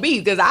is going to be,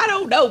 because I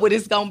don't know what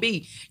it's going to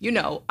be,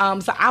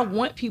 So I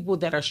want people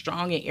that are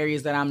strong in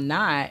areas that I'm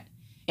not.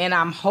 And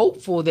I'm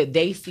hopeful that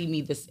they see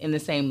me in the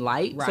same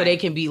light. So they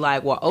can be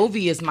like, well,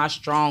 Ovi is my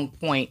strong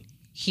point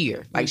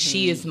here. Like,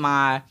 she is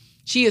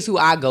who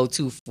I go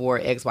to for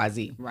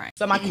XYZ. Right.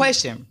 So my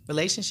question,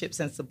 relationships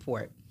and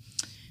support.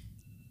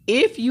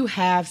 If you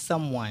have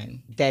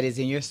someone that is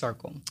in your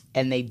circle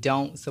and they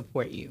don't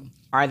support you,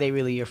 are they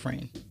really your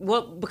friend?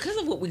 Well, because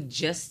of what we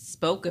just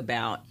spoke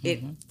about,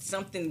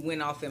 something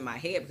went off in my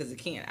head, because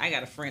I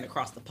got a friend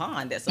across the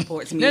pond that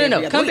supports me.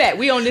 No. Come back.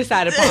 We on this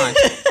side of the pond.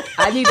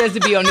 I need us to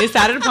be on this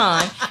side of the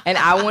pond. And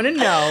I want to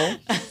know,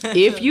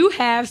 if you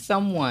have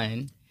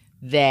someone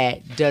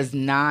that does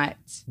not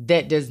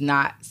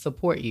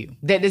support you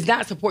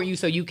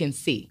so you can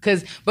see.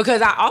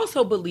 Because I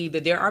also believe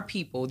that there are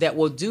people that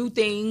will do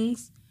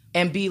things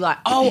and be like,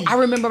 oh, I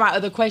remember my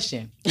other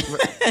question.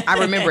 I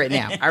remember it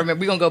now. We're going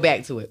to go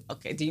back to it.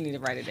 Okay, do you need to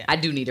write it down? I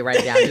do need to write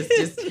it down.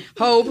 Just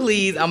hold,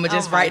 please. I'm going to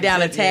just write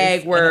down a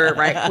tag word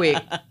right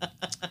quick.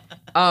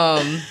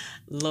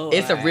 Lord.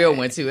 It's a real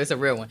one, too. It's a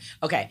real one.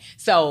 Okay,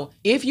 so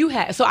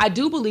I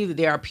do believe that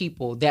there are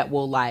people that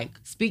will, like,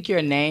 speak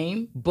your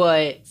name,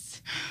 but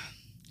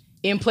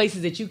in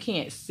places that you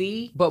can't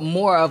see, but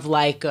more of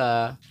like,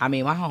 my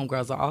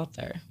homegirl's an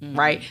author,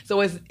 right?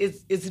 So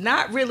it's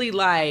not really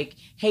like,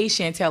 hey,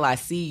 Chantel, I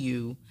see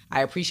you.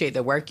 I appreciate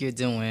the work you're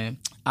doing.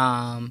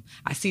 I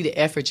see the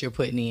effort you're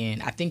putting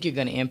in. I think you're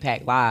going to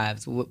impact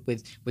lives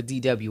with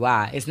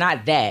DWI. It's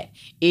not that.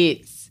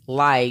 It's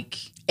like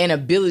an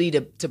ability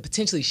to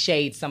potentially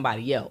shade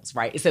somebody else,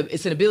 right?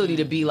 It's an ability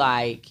to be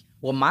like,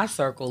 well, my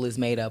circle is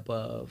made up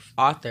of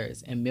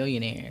authors and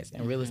millionaires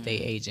and real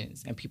estate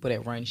agents and people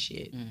that run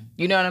shit.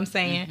 You know what I'm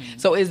saying?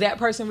 So is that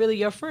person really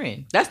your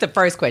friend? That's the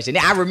first question.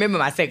 Now, I remember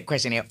my second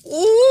question there.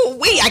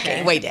 I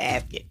can't wait to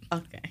ask it.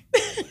 Okay.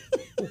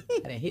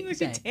 You're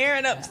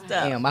tearing up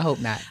stuff. Damn, I hope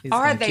not.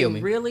 Are they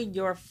really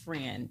your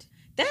friend?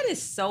 That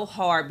is so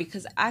hard,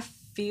 because I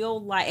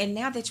feel like, and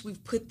now that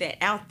we've put that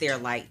out there,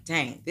 like,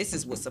 dang, this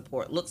is what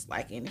support looks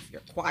like. And if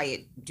you're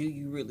quiet, do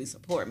you really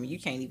support me? You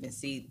can't even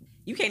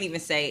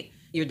say,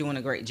 you're doing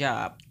a great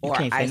job, You or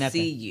can't say I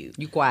nothing. see you.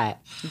 You quiet.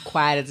 You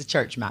quiet as a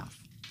church mouse.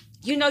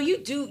 You know, you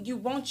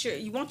want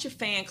your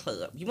fan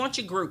club. You want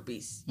your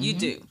groupies. You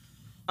do.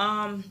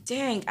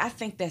 Dang, I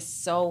think that's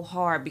so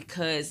hard,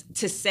 because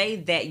to say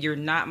that you're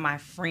not my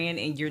friend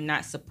and you're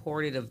not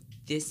supportive of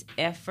this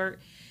effort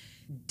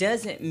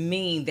doesn't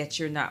mean that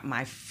you're not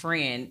my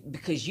friend,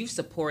 because you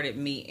supported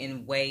me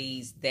in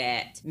ways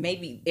that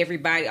maybe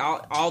everybody,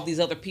 all these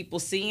other people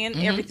seeing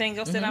everything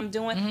else that I'm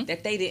doing,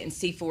 that they didn't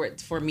see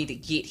for me to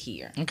get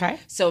here. Okay.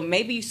 So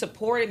maybe you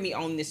supported me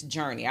on this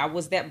journey. I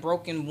was that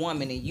broken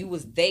woman, and you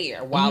was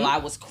there while I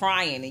was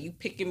crying, and you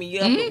picking me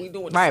up, and we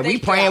doing Right, we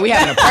steak praying. out. We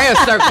having a prayer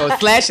circle,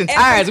 slashing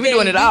tires. We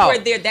doing it all. You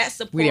were there. That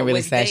support We didn't really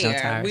was slash no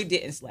there. tires. We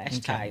didn't slash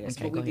tires,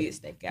 but we did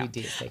stake out. We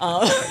did stake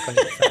out. Okay,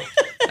 go ahead. Sorry.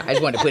 I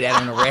just wanted to put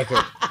that on the record.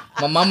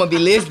 My mama be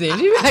listening.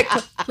 She be like,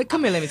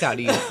 come here, let me talk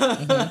to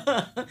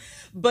you.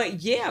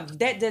 But yeah,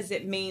 that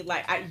doesn't mean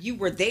like you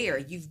were there.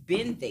 You've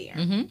been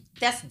there.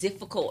 That's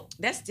difficult.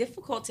 That's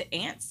difficult to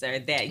answer,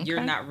 that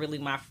you're not really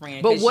my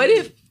friend. But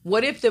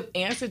what if the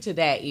answer to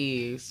that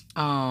is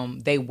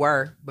they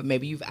were, but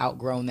maybe you've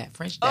outgrown that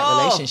friendship,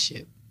 that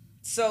relationship?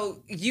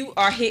 So you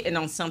are hitting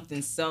on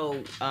something.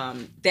 So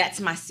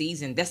that's my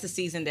season. That's the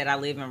season that I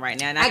live in right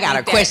now. And I got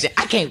a question.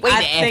 I can't wait to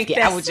ask it.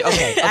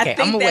 I think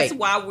I'm gonna that's wait.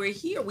 why we're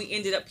here. We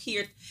ended up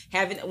here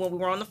when we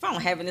were on the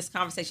phone having this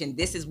conversation.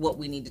 This is what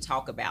we need to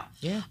talk about.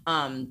 Yeah.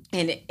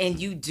 And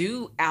you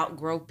do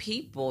outgrow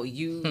people.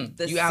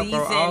 The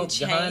outgrow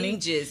season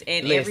changes,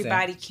 and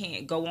everybody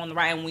can't go on the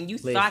ride. And when you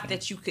thought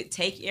that you could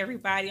take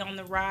everybody on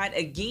the ride,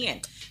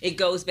 again, it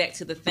goes back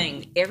to the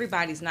thing.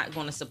 Everybody's not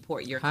going to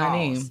support your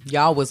cause.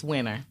 Y'all was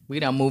winter. We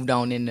done moved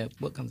on into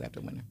what comes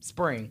after winter?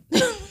 Spring.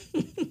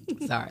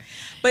 Sorry.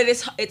 But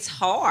it's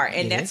hard.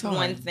 And that's hard.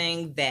 one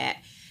thing that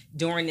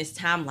during this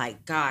time,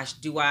 like, gosh,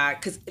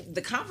 because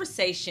the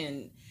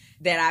conversation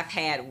that I've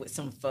had with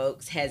some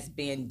folks has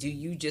been, do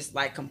you just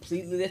like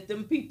completely let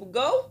them people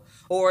go?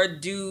 Or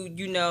do,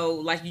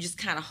 like you just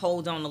kind of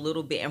hold on a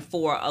little bit, and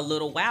for a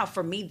little while,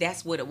 for me,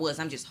 that's what it was.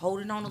 I'm just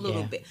holding on a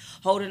little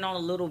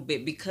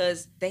bit,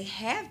 because they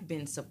have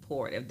been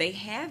supportive. They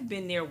have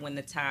been there when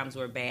the times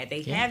were bad.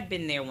 They have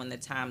been there when the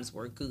times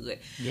were good.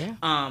 Yeah.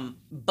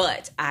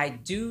 But I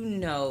do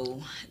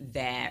know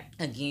that,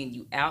 again,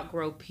 you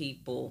outgrow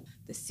people,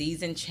 the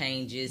season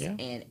changes,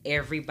 and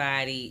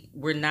everybody,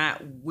 we're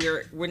not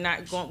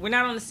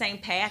on the same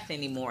path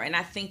anymore. And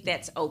I think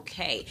that's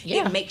okay.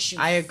 Yeah, it makes you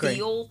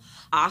feel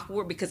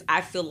awkward, because I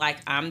feel like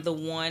I'm the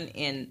one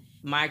in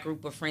my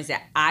group of friends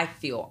that I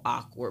feel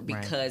awkward,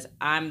 because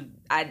and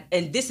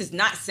this is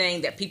not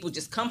saying that people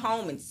just come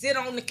home and sit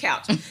on the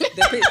couch.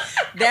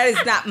 That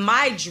is not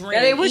my dream.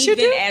 That ain't what you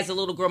do? As a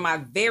little girl, my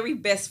very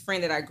best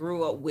friend that I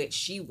grew up with,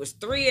 she was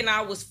 3 and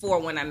I was 4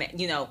 when I met,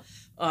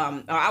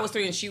 I was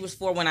 3 and she was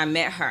 4 when I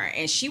met her.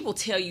 And she will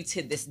tell you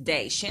to this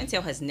day,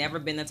 Chantel has never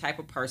been the type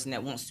of person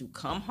that wants to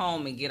come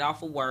home and get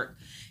off of work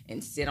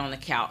and sit on the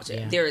couch.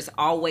 Yeah. There is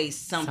always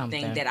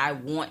something that I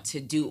want to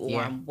do, or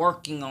I'm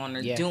working on,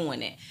 or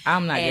doing it.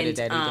 I'm not good at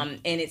that either.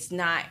 And it's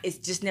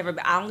just never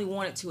been. I only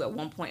wanted to at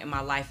one point in my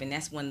life, and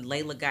that's when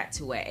Layla got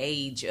to an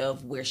age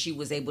of where she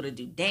was able to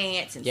do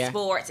dance and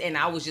sports, and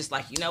I was just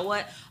like, you know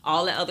what?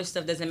 All that other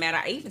stuff doesn't matter.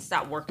 I even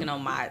stopped working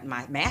on my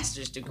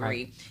master's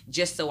degree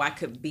just so I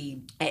could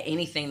be at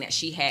anything that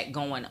she had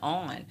going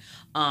on.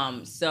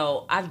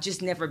 So I've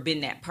just never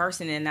been that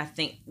person, and I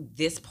think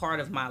this part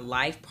of my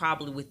life,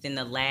 probably within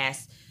the last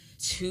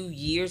 2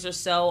 years or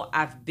so,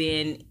 I've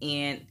been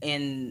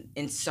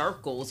in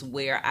circles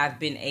where I've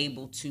been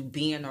able to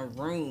be in a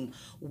room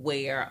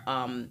where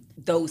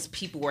those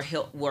people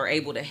were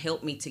able to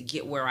help me to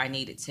get where I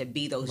needed to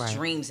be, those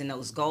dreams and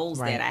those goals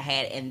that I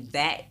had, and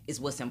that is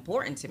what's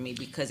important to me,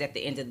 because at the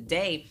end of the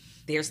day,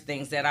 there's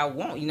things that I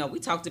want. We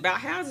talked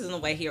about houses in the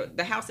way here.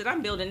 The house that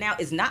I'm building now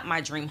is not my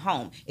dream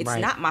home. It's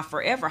not my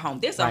forever home.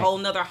 There's a whole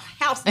nother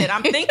house that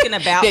I'm thinking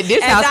about.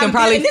 This house can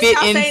probably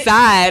fit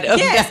inside of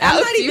the house.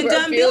 I'm not even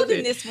done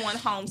building this one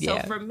home. So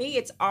for me,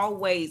 it's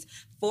always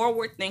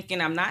forward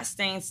thinking. I'm not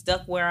staying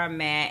stuck where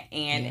I'm at.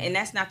 And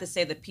that's not to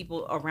say that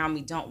people around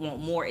me don't want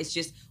more. It's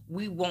just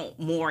we want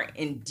more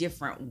in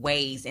different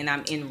ways. And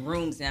I'm in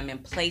rooms and I'm in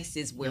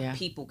places where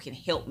people can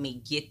help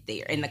me get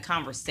there. And the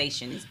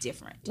conversation is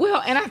different.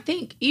 Well, and I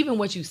think even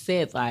what you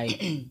said,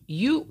 like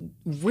you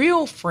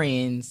real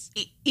friends,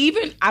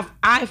 even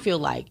I feel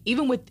like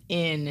even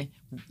within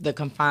the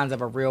confines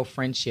of a real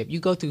friendship, you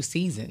go through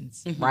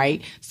seasons,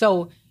 right?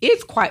 So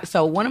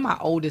one of my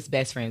oldest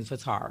best friends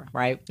was Tara,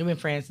 right? We've been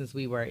friends since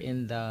we were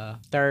in the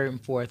 3rd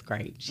and 4th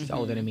grade. She's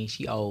older than me.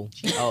 She old.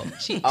 You know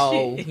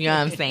what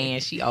I'm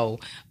saying? She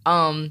old.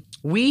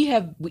 We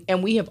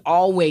have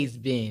always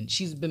been,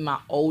 she's been my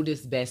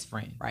oldest best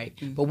friend, right?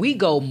 But we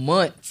go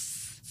months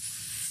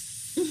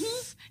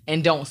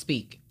and don't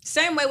speak.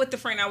 Same way with the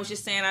friend I was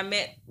just saying I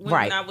met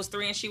when I was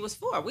 3 and she was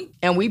 4.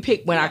 We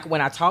picked when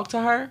I talk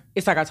to her,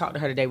 it's like I talked to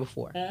her the day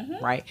before,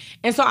 right?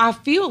 And so I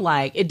feel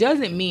like it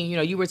doesn't mean,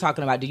 you were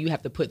talking about, do you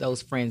have to put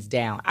those friends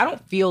down? I don't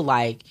feel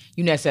like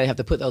you necessarily have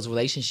to put those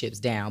relationships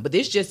down, but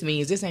this just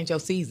means this ain't your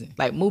season.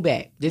 Like, move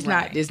back. This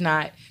is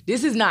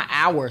not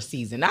our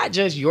season, not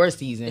just your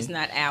season. It's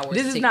not ours.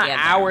 This is not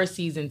our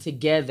season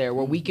together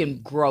where we can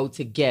grow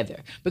together.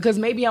 Because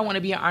maybe I want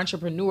to be an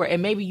entrepreneur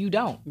and maybe you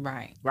don't.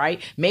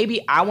 Right?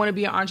 Maybe I want to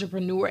be an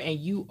entrepreneur and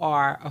you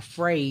are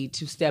afraid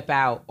to step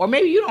out, or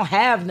maybe you don't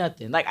have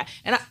nothing.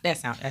 That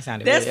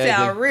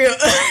sounded real.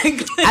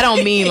 I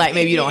don't mean like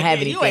maybe you don't have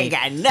anything. You ain't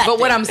got nothing. But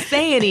what I'm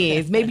saying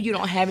is maybe you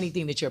don't have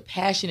anything that you're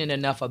passionate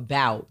enough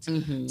about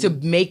to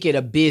make it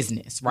a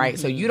business, right?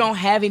 So you don't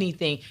have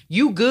anything.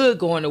 You good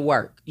going to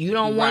work. You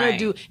don't want to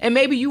do, and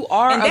maybe you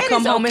are a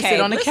come home and sit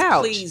on the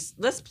couch.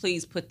 Let's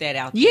please put that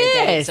out there.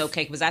 Yes. That it's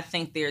okay, because I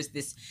think there's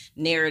this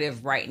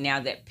narrative right now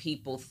that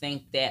people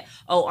think that,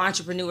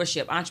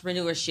 entrepreneurship.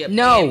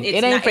 No,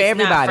 it ain't for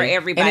everybody. Not for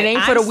everybody. And it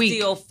ain't for the weak. I'm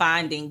still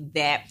finding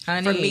that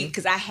for me,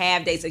 because I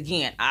have days,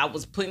 again, I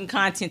was putting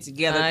content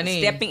together,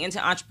 stepping into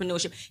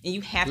entrepreneurship, and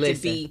you have to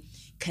be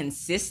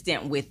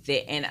consistent with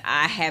it, and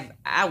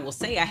I will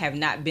say I have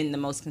not been the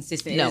most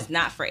consistent. No. It's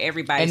not for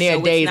everybody. And there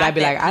are days I'd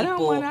be like, I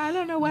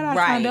don't know what I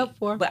signed up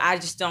for. But I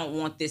just don't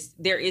want this.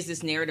 There is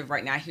this narrative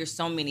right now. I hear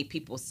so many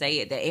people say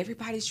it, that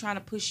everybody's trying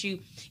to push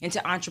you into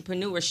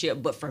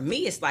entrepreneurship. But for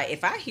me, it's like,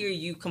 if I hear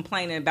you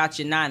complaining about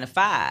your 9 to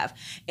 5,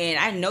 and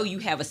I know you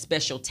have a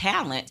special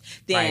talent,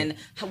 then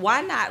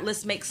why not?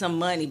 Let's make some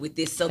money with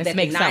this, so that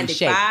the 9 to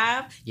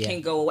 5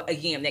 can go.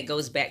 Again, that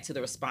goes back to the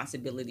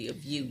responsibility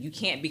of you. You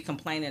can't be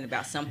complaining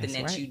about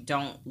something you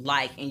don't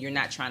like, and you're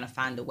not trying to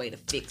find a way to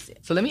fix it.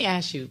 So let me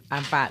ask you,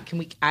 I'm fine.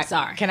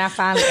 Sorry. Can I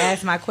finally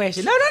ask my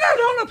question? No,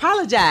 don't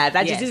apologize.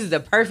 This is a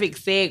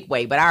perfect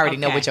segue, but I already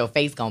know what your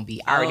face gonna be.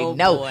 I already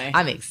know. Boy.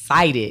 I'm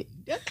excited.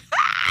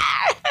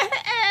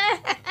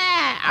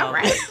 All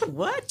right.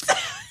 What?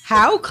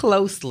 How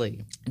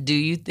closely do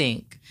you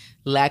think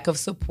lack of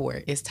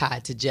support is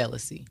tied to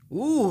jealousy?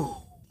 Ooh.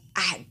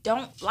 I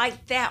don't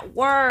like that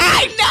word.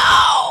 I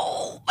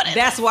know. But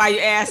that's why you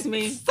asked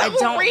me. So I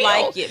don't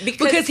like it.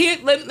 Because here,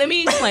 let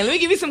me explain. Let me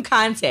give you some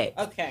context.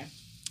 Okay.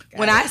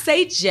 When I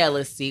say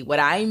jealousy, what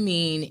I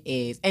mean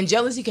is, and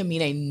jealousy can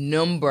mean a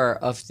number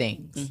of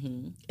things.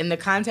 Mm-hmm. In the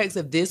context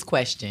of this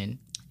question,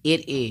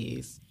 it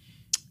is,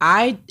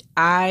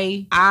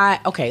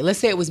 okay, let's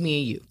say it was me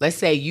and you. Let's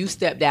say you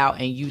stepped out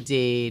and you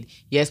did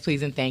Yes,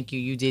 Please, and Thank You.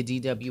 You did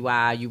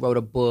DWI. You wrote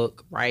a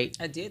book, right?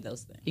 I did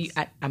those things.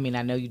 I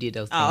know you did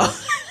those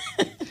things.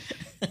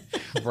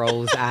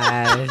 Rose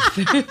eyes.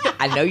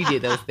 I know you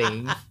did those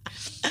things.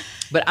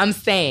 But I'm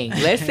saying,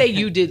 let's say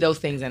you did those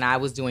things and I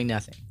was doing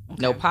nothing.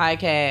 Okay. No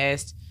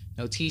podcast,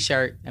 no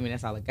t-shirt. I mean,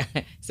 that's all I got.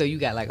 So you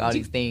got like all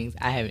these things.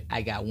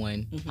 I got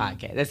one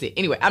podcast. That's it.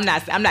 Anyway, I'm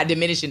not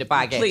diminishing the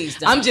podcast. Please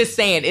don't. I'm just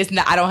saying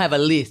I don't have a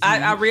list.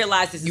 I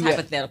realize this is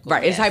hypothetical.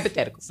 Right. It's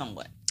hypothetical.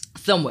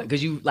 Somewhat,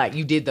 because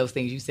you did those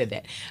things. You said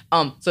that.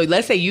 So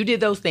let's say you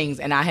did those things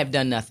and I have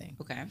done nothing.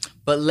 Okay.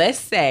 But let's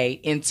say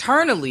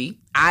internally,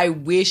 I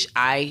wish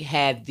I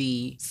had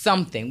the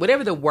something,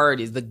 whatever the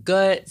word is, the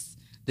guts,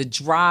 the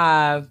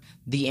drive,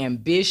 the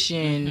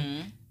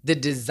ambition, the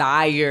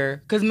desire.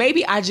 Because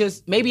maybe I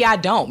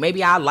don't.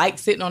 Maybe I like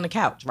sitting on the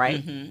couch,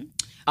 right?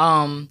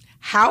 Mm-hmm.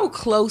 How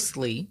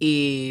closely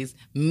is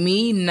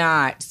me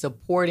not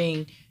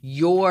supporting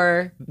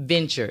your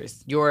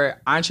ventures,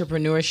 your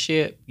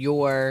entrepreneurship,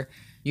 your,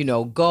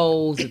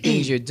 goals, the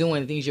things you're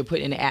doing, the things you're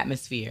putting in the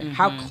atmosphere? Mm-hmm.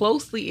 How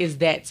closely is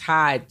that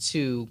tied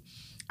to,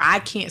 I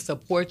can't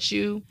support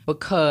you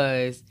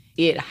because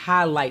it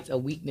highlights a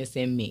weakness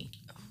in me?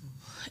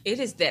 It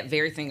is that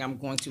very thing I'm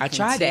going to. I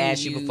tried to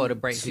ask you before the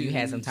break, so you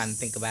had some time to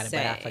think about it,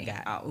 but I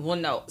forgot.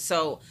 No.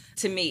 So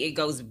to me, it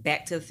goes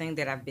back to the thing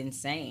that I've been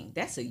saying.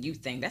 That's a you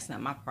thing. That's not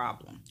my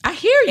problem. I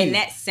hear you. And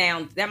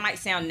that might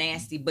sound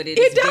nasty, but it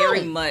is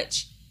very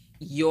much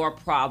your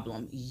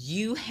problem.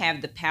 You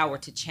have the power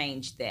to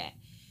change that.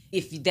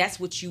 If that's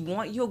what you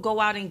want, you'll go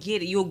out and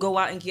get it. You'll go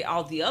out and get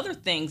all the other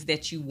things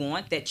that you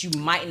want that you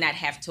might not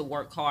have to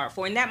work hard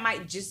for. And that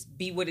might just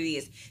be what it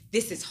is.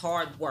 This is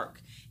hard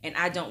work, and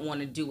I don't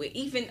want to do it.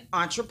 Even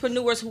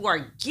entrepreneurs who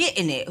are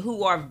getting it,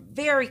 who are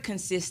very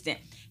consistent,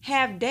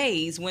 have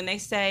days when they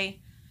say,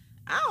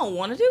 I don't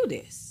want to do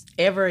this.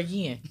 Ever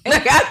again.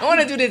 Like, I don't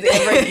want to do this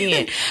ever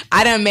again.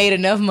 I done made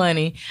enough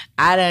money.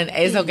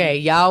 It's okay.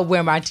 Y'all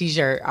wear my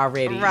t-shirt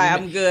already. Right,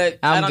 I'm good.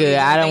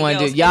 I don't want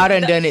to do it. Y'all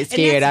done it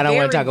scared. I don't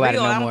want to talk about it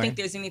no more. I don't think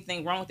there's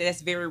anything wrong with it.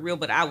 That's very real,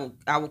 but I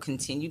will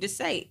continue to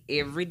say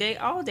every day,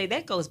 all day,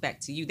 that goes back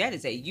to you. That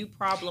is a you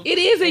problem. It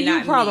is a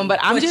you problem, but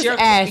I'm just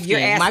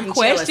asking. My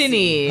question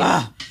is,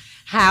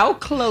 how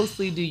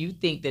closely do you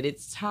think that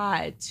it's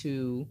tied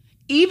to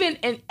even,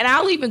 and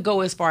I'll even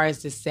go as far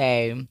as to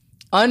say,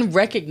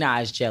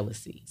 unrecognized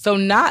jealousy. So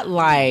not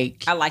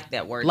like, I like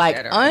that word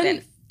better.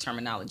 That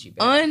terminology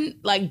better.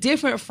 Like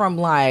different from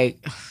like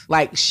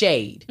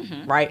shade,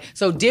 right?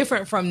 So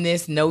different from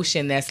this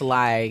notion that's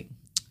like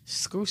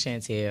screw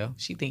Chantel.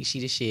 She thinks she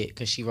the shit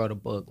because she wrote a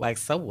book. Like,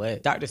 so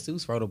what? Dr.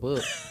 Seuss wrote a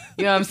book.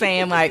 You know what I'm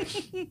saying? Like,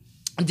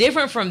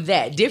 different from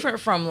that. Different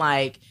from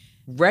like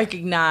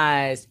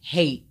recognize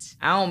hate.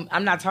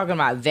 I'm not talking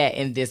about that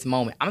in this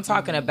moment. I'm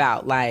talking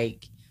about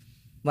like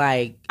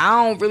I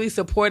don't really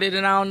support it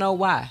and I don't know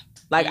why.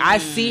 Like, I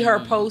see her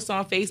post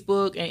on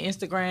Facebook and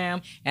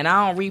Instagram, and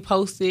I don't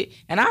repost it,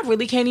 and I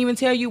really can't even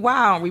tell you why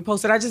I don't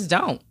repost it. I just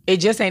don't. It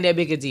just ain't that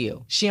big a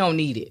deal. She don't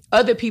need it.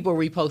 Other people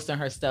reposting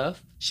her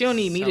stuff. She don't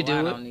need me to do it.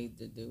 I don't need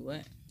to do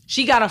it.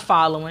 She got a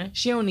following.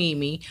 She don't need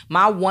me.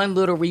 My one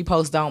little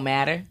repost don't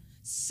matter.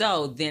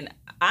 So then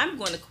I'm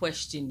going to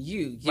question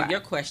you. Your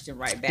question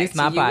right back to you. This is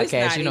my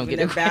podcast. You don't get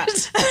it about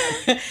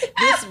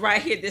this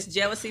right here. This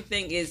jealousy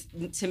thing is,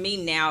 to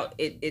me now,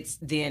 it's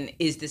then,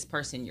 is this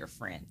person your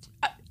friend?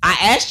 I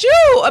asked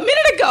you a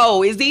minute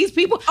ago. Is these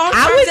people?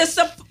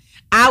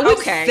 I would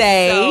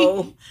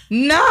say,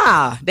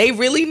 nah. They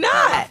really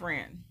not my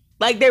friend.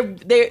 Like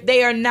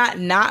they are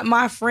not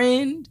my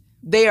friend.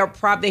 They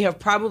have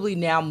probably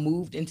now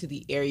moved into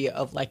the area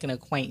of like an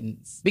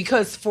acquaintance,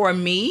 because for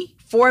me,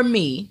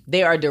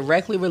 they are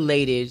directly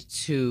related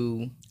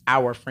to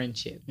our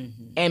friendship.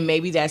 And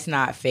maybe that's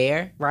not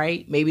fair,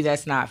 right? Maybe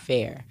that's not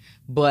fair.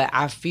 But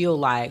I feel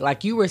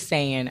like you were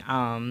saying,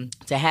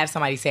 to have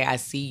somebody say, I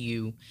see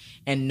you,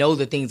 and know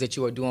the things that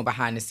you are doing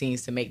behind the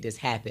scenes to make this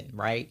happen,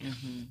 right?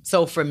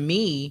 So for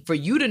me, for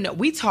you to know,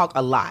 we talk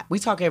a lot. We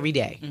talk every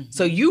day.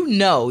 So you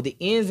know the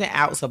ins and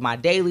outs of my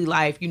daily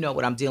life. You know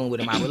what I'm dealing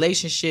with in my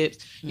relationships.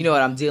 You know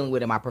what I'm dealing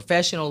with in my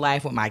professional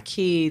life with my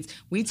kids.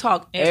 We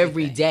talk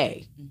every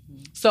day.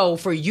 So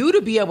for you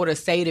to be able to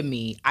say to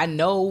me, I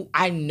know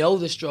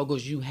the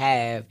struggles you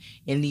have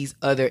in these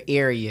other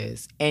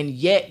areas, and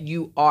yet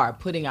you are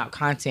putting out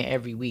content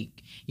every week.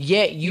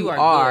 Yet you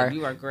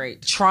are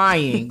great.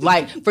 Trying.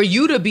 Like, for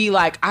you to be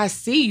like, I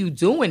see you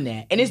doing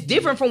that. And it's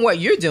different from what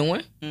you're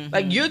doing.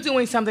 Like, you're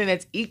doing something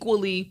that's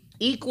equally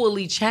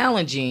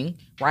challenging,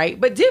 right?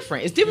 But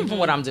different. It's different from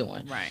what I'm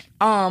doing.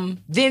 Right.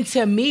 Then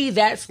to me,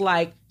 that's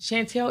like,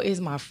 Chantel is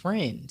my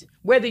friend.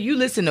 Whether you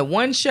listen to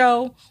one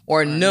show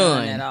or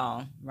none at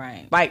all.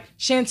 Right. Like,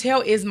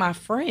 Chantel is my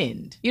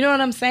friend. You know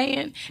what I'm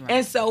saying? Right.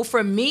 And so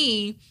for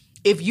me,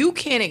 if you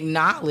can't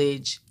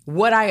acknowledge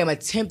what I am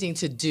attempting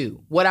to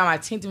do, what I'm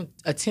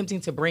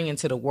attempting to bring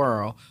into the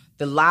world,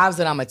 the lives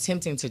that I'm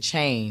attempting to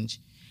change,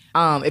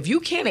 if you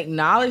can't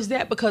acknowledge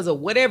that because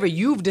of whatever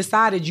you've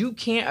decided you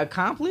can't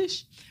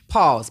accomplish,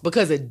 pause.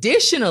 Because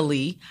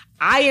additionally,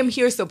 I am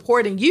here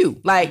supporting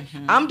you. Like,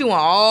 I'm doing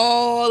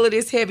all of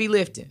this heavy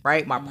lifting,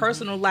 right? My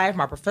personal life,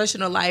 my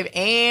professional life,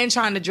 and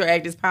trying to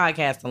drag this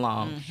podcast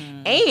along.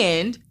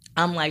 And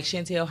I'm like,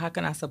 Chantel, how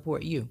can I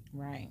support you?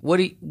 Right. What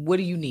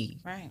do you need?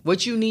 Right.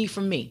 What you need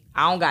from me?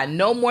 I don't got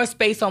no more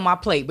space on my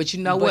plate, but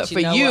you know what? For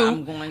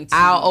you, I'm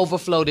I'll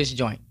overflow this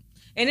joint.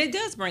 And it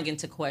does bring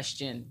into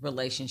question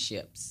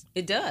relationships.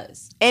 It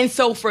does. And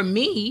so for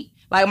me,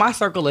 like, my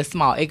circle is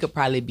small. It could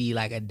probably be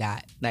like a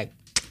dot, like,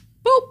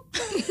 boop,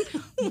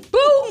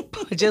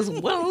 boop, just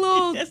one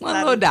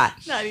little dot.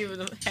 Not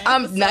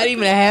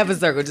even a half a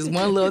circle, just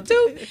one little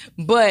two.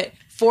 But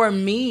for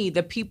me,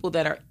 the people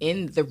that are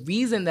the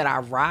reason that I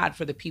ride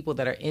for the people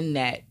that are in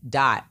that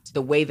dot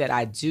the way that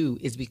I do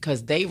is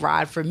because they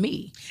ride for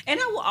me. And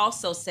I will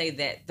also say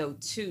that, though,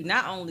 too,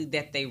 not only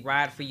that they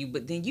ride for you,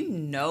 but then you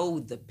know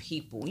the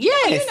people. You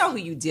know who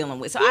you're dealing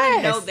with. So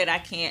I know that I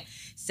can't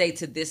say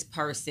to this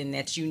person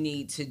that you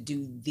need to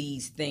do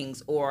these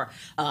things or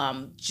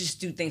just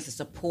do things to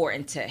support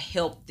and to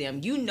help them.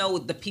 You know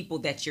the people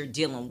that you're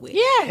dealing with.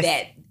 Yes.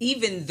 That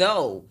even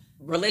though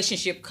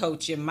relationship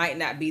coaching might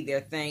not be their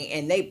thing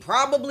and they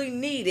probably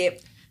need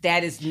it,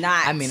 that is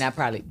not. I mean, that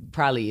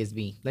probably is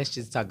me. Let's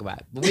just talk about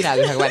it. But we're not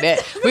going to talk about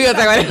that. We're going to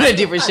talk about it on a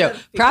different show.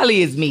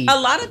 Probably is me. A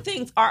lot of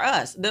things are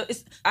us.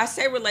 I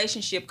say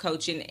relationship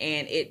coaching,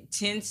 and it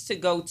tends to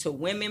go to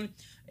women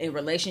in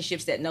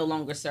relationships that no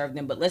longer serve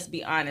them. But let's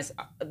be honest,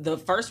 the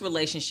first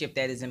relationship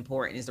that is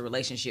important is the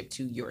relationship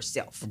to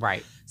yourself.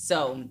 Right.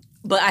 So,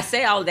 but I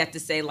say all of that to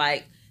say,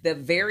 like, the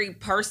very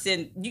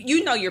person,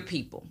 you know your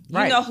people.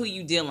 You know who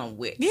you're dealing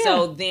with. Yeah.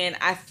 So then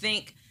I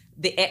think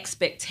the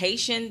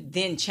expectation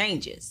then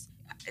changes.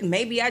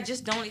 Maybe I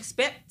just don't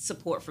expect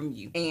support from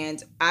you.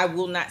 And I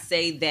will not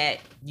say that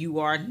you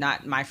are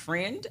not my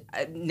friend.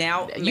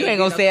 Now, you ain't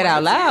gonna say it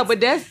out loud,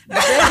 but that's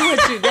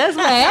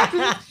what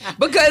happens.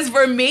 Because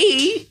for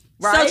me,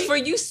 right? So for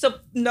you,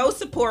 no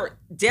support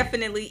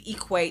definitely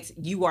equates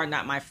you are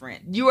not my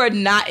friend. You are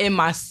not in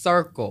my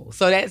circle.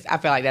 So I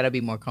feel like that'll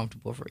be more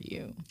comfortable for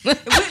you. We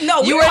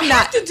don't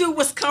have to do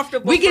what's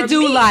comfortable we could for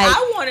do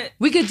me.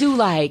 We could do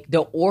like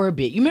the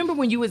orbit. You remember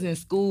when you was in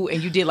school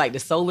and you did like the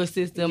solar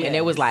system and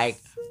it was like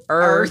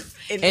Earth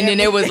and then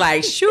it was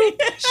like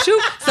shoot.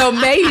 So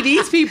maybe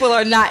these people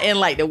are not in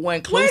like the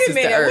one closest to Earth.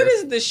 Wait a minute, what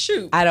is the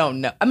shoot? I don't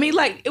know. I mean,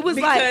 like, it was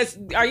because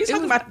are you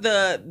talking about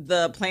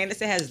the planets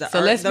that has the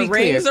Earth, the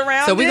rings clear.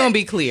 around So we're gonna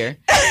be clear.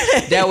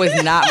 That was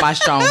not my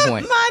strong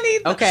point. Mine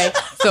either. Okay.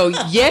 So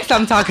yes,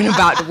 I'm talking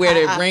about where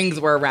the rings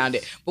were around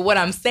it. But what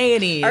I'm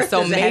saying is, Earth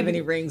so doesn't have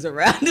any rings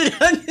around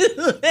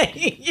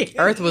it.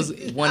 Earth was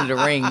one of the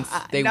rings.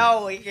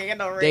 No, you can't get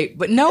no ring.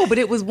 But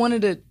it was one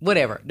of the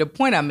whatever. The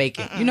point I'm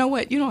making. You know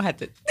what? You don't have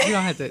to.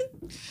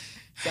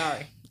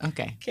 Sorry.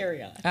 Okay.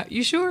 Carry on.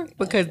 You sure?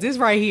 Because this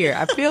right here,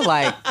 I feel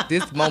like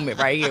this moment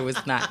right here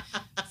was not.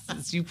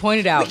 Since you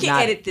pointed out, we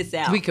can edit this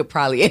out. We could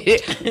probably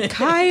edit.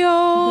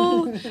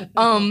 Kyle.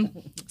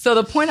 So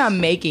the point I'm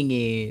making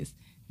is,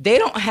 they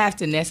don't have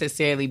to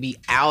necessarily be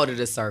out of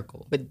the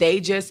circle, but they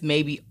just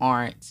maybe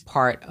aren't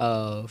part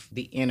of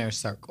the inner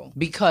circle.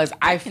 Because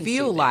I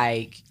feel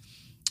like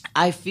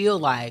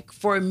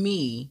for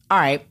me, all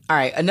right,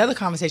 another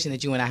conversation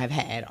that you and I have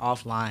had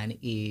offline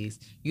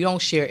is you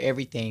don't share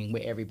everything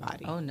with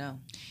everybody. Oh, no.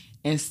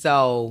 And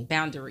so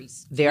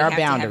boundaries. There are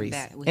boundaries.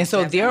 And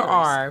so we've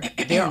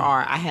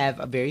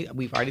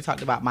already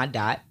talked about my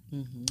dot.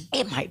 Mm-hmm.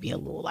 It might be a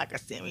little like a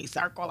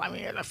semicircle. I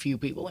mean, there's a few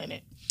people in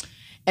it.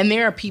 And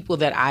there are people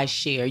that I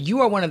share.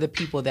 You are one of the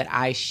people that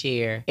I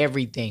share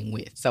everything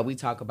with. So we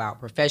talk about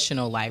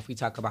professional life. We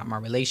talk about my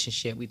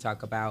relationship. We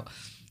talk about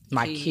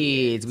my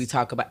kids. We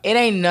talk about, it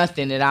ain't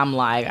nothing that I'm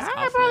like,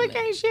 I probably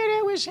can't share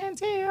that with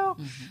Chantel.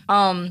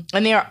 Mm-hmm.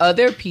 And there are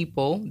other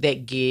people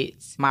that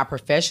get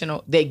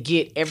that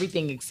get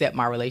everything except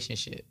my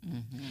relationship.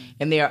 Mm-hmm.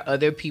 And there are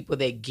other people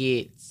that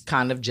get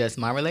kind of just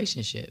my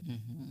relationship.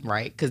 Mm-hmm.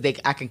 Right? Because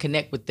I can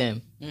connect with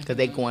them because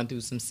they're going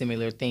through some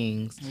similar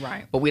things.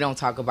 Right. But we don't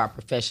talk about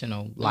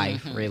professional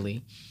life,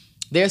 really.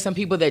 There are some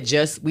people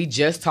that we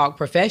just talk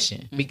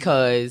profession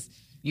because,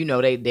 they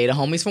the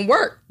homies from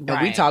work. Right.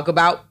 And we talk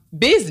about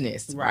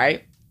business,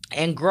 right?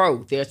 And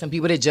growth. There are some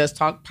people that just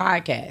talk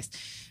podcast.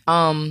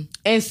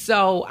 And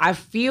so I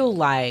feel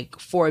like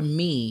for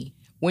me,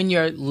 when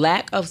your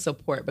lack of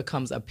support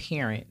becomes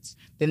apparent,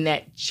 then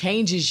that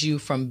changes you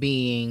from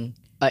being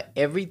a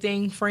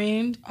everything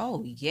friend.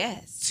 Oh,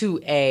 yes.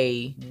 To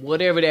a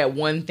whatever that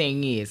one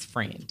thing is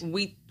friend.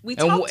 We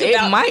talked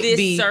about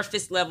this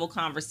surface level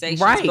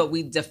conversations, right. But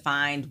we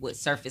defined what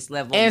surface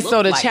level and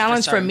so the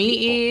challenge for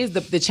me is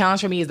the challenge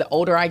for me is the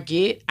older I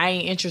get, I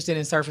ain't interested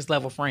in surface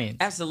level friends.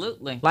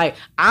 Absolutely. Like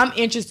I'm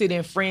interested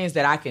in friends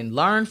that I can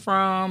learn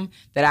from,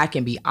 that I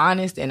can be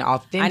honest and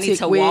authentic with. I need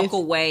to walk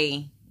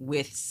away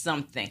with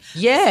something.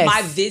 Yes.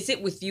 My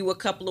visit with you a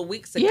couple of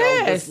weeks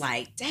ago was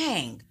like,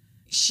 dang.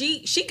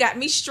 She got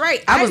me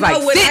straight. I was like,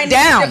 sit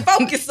down.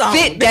 Focus on.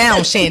 Sit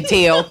down,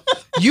 Chantel.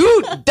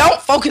 You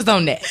don't focus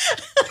on that.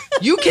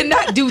 You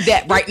cannot do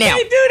that right now. You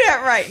can't do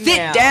that right now.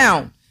 Sit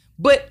down.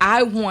 But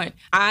and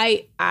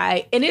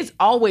it's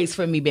always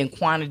for me been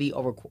quality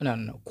over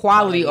quantity.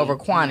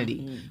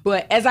 Mm-hmm.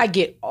 But as I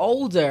get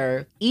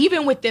older,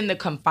 even within the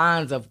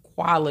confines of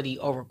quality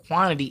over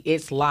quantity,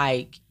 it's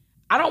like,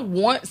 I don't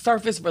want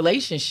surface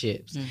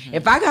relationships.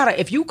 Mm-hmm.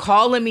 If you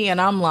calling me and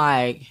I'm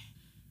like,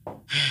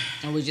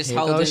 and we just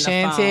holding the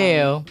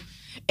Chantel, phone.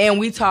 And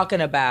we talking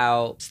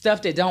about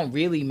stuff that don't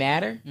really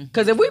matter.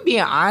 Because if we're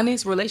being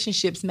honest,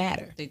 relationships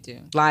matter. They do.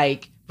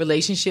 Like,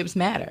 relationships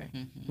matter.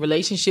 Mm-hmm.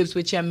 Relationships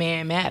with your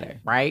man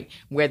matter, right?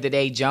 Whether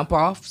they jump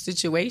off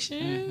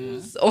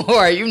situations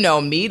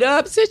or, meet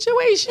up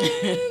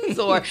situations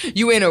or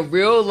you in a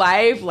real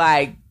life,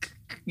 like,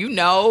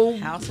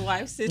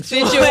 housewife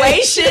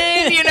situation,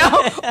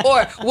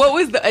 or what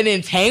was an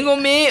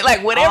entanglement,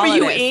 like whatever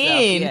you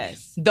in, yes.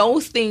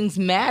 Those things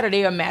matter.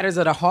 They are matters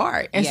of the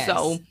heart. And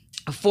so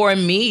for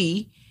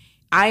me,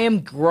 I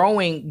am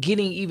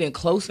getting even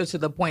closer to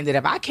the point that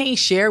if I can't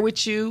share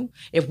with you,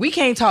 if we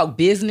can't talk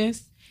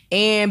business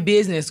and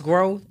business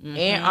growth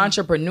and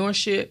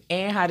entrepreneurship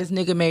and how this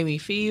nigga made me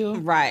feel,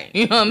 right?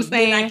 You know what I'm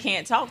saying? Then I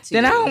can't talk to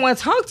you. Then I don't want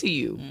to talk to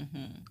you.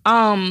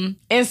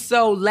 And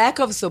so lack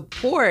of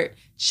support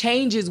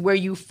changes where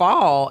you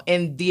fall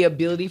and the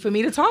ability for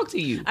me to talk to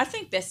you. I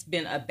think that's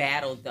been a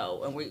battle,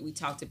 though. And we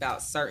talked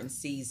about certain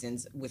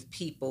seasons with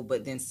people,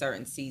 but then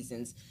certain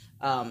seasons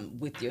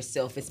with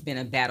yourself. It's been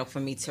a battle for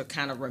me to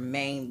kind of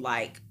remain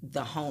like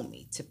the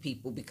homie to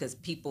people because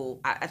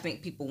I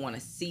think people want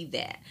to see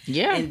that.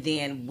 Yeah. And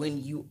then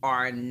when you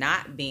are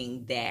not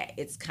being that,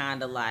 it's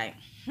kind of like,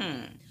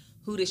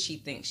 who does she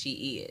think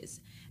she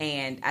is?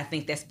 And I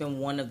think that's been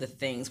one of the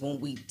things when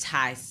we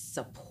tie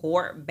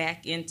support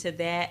back into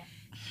that.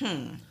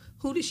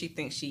 Who does she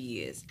think she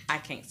is? I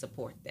can't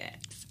support that.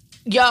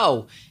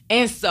 Yo,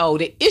 and so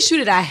the issue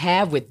that I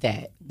have with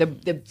that,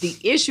 the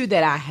issue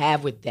that I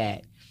have with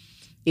that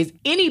is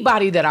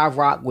anybody that I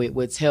rock with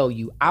would tell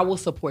you, I will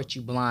support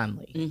you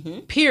blindly. Mm-hmm.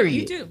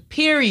 Period. You do.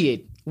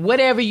 Period.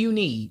 Whatever you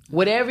need.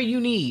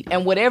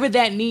 And whatever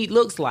that need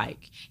looks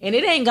like. And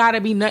it ain't got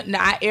to be nothing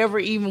that I ever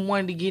even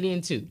wanted to get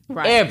into.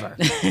 Right. Ever.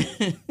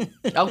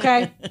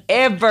 Okay?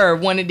 Ever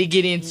wanted to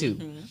get into.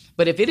 Mm-hmm.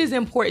 But if it is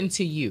important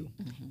to you,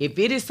 if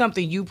it is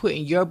something you put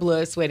in your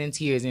blood, sweat, and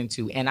tears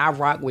into, and I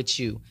rock with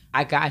you,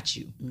 I got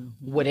you.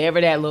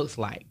 Whatever that looks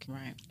like.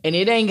 Right. And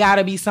it ain't got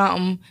to be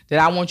something that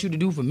I want you to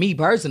do for me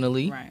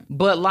personally. Right.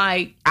 But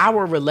like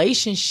our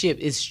relationship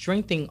is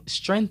strengthened.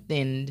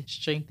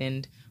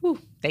 Whew,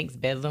 thanks,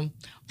 Bedlam.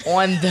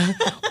 On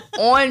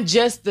on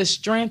just the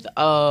strength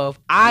of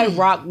I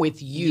rock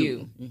with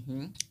you.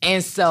 Mm-hmm.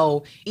 And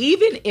so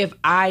even if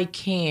I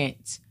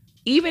can't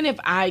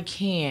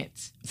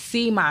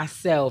see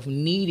myself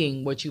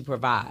needing what you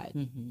provide,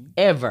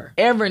 ever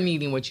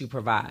needing what you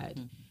provide,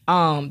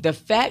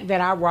 the fact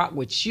that I rock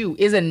with you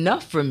is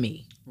enough for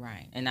me.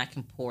 Right. And I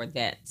can pour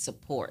that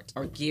support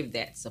or give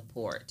that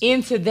support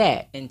into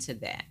that.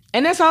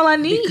 And that's all I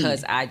need.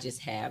 Because I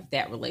just have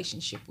that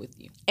relationship with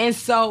you. And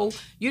so,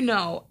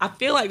 I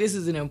feel like this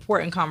is an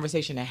important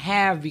conversation to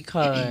have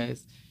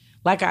because,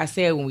 like I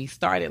said when we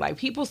started, like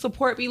people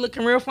support me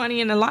looking real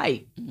funny in the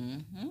light.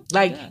 Mm-hmm.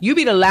 Like you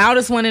be the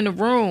loudest one in the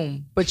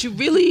room, but you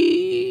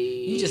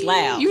just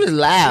loud. You just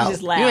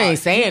loud. You ain't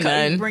saying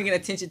nothing. You bringing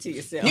attention to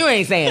yourself. You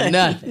ain't saying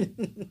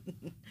nothing.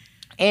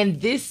 And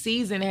this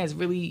season has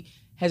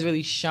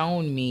really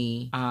shown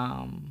me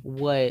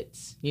what,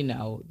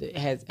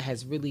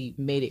 has really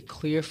made it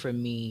clear for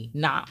me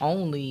not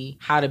only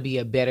how to be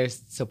a better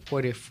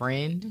supportive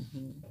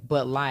friend,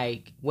 but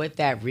like what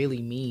that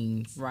really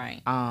means.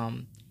 Right.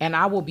 And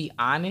I will be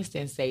honest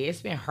and say it's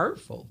been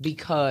hurtful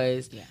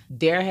because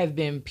there have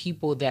been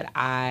people that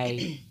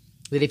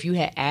that if you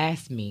had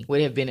asked me would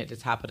have been at the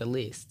top of the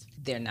list.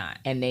 They're not.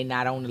 And they're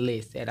not on the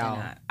list at all.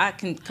 Not. I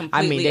can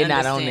completely they're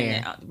understand not on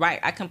there. that. Right.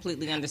 I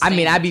completely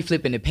understand. I'd be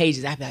flipping the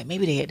pages. I'd be like,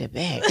 maybe they at the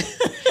back.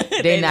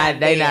 They're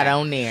not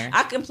on there.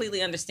 I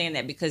completely understand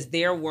that because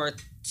there were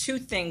two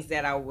things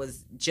that I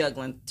was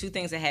juggling, two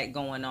things I had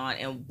going on.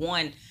 And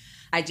one,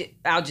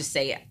 I'll just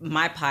say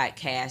my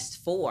podcast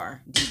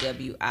for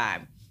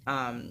DWI.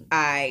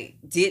 I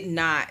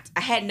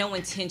had no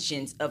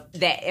intentions of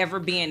that ever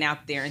being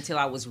out there until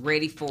I was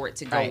ready for it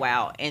to go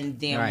out. And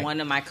then one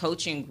of my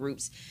coaching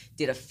groups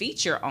did a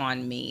feature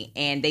on me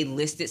and they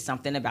listed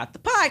something about the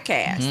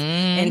podcast.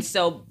 And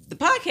so the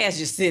podcast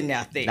just sitting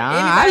out there.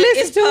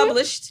 It's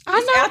published.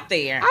 It's out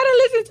there. I done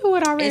listened to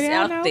it already. It's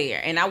out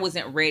there. And I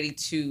wasn't ready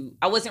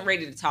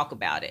to talk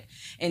about it.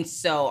 And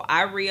so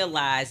I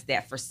realized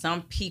that for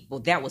some people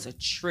that was a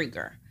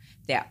trigger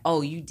that,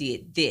 oh, you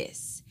did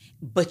this.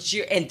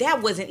 And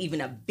that wasn't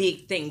even a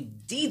big thing.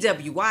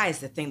 DWI is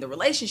the thing. The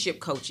relationship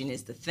coaching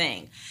is the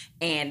thing.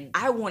 And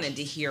I wanted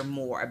to hear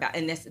more about,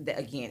 and that's,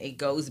 again, it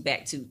goes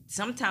back to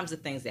sometimes the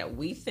things that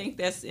we think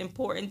that's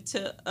important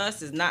to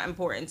us is not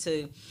important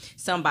to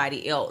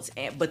somebody else.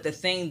 But the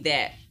thing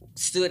that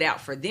stood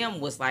out for them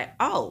was like,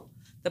 oh,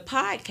 the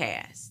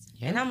podcast.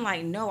 Yeah. And I'm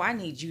like, no, I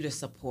need you to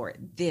support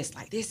this.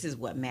 Like, this is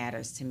what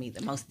matters to me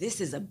the most. This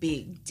is a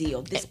big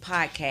deal. This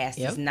podcast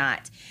is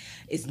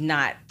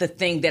not the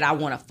thing that I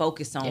want to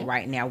focus on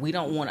right now. I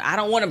don't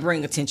want to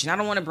bring attention. I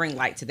don't want to bring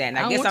light to that. And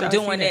I guess I'm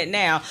doing it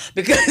now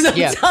because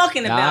I'm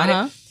talking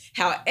about it.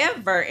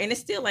 However, and it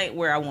still ain't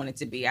where I want it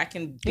to be. I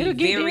can be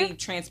very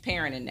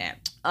transparent in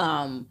that.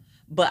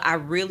 But I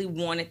really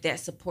wanted that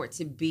support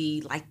to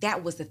be like,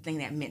 that was the thing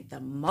that meant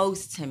the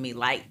most to me.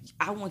 Like,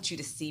 I want you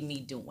to see me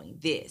doing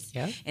this.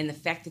 Yep. And the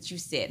fact that you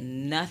said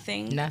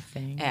nothing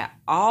at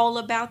all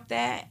about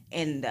that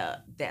and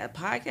that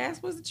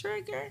podcast was a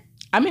trigger.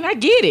 I mean, I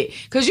get it.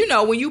 Because,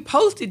 when you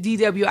posted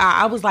DWI,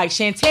 I was like,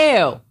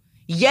 Chantel,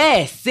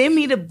 yes, send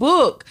me the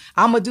book.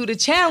 I'm going to do the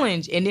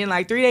challenge. And then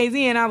like 3 days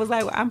in, I was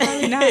like, well, I'm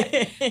probably not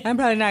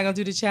going to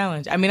do the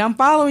challenge. I mean, I'm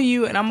following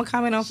you and I'm going to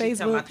comment on Facebook.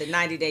 Talking about the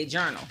 90-day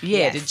journal.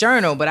 Yeah, the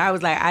journal. But I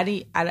was like, I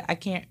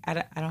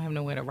don't have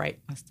nowhere to write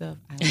my stuff.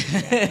 I don't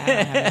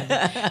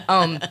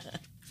have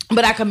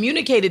but I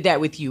communicated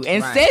that with you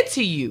and said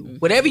to you,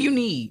 whatever you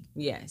need.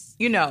 Yes.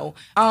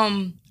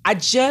 I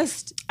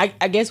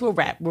guess we'll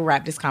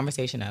wrap this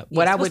conversation up.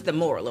 Yes, what's the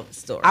moral of the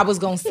story? I was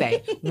going to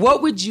say,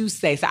 what would you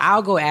say? So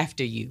I'll go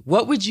after you.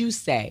 What would you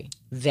say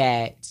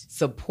that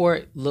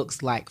support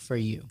looks like for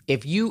you?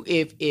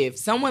 If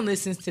someone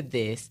listens to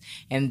this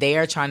and they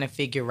are trying to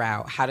figure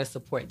out how to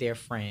support their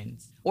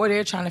friends, or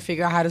they're trying to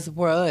figure out how to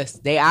support us,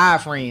 they are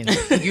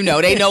friends. They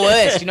know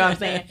us. You know what I'm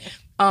saying?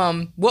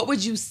 What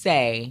would you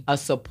say a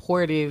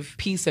supportive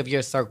piece of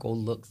your circle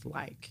looks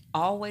like?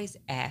 Always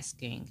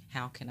asking,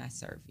 how can I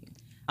serve you?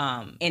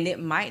 And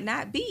it might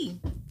not be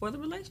for the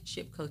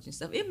relationship coaching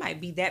stuff. It might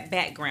be that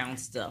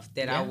background stuff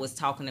that I was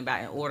talking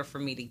about in order for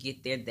me to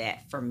get there.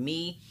 That for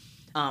me,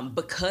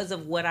 because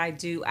of what I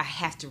do, I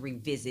have to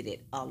revisit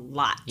it a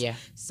lot. Yeah.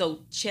 So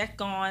check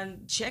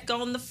on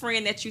the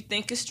friend that you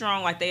think is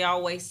strong, like they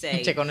always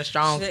say. Check on the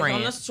strong friend. Check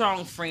on the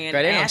strong friend.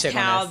 Girl, ask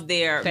how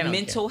their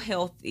mental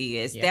health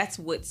is. Yeah. That's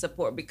what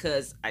support.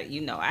 Because I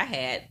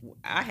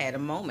had a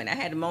moment. I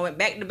had a moment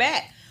back to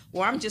back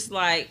where I'm just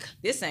like,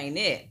 this ain't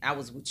it. I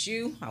was with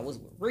you. I was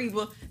with Reba.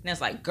 And it's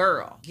like,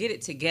 girl, get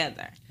it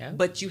together. Yeah.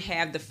 But you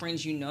have the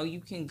friends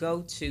you can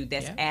go to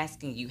that's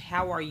asking you,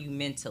 how are you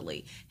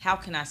mentally? How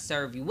can I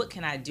serve you? What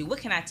can I do? What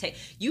can I take?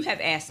 You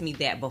have asked me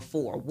that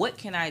before. What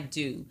can I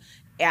do?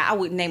 I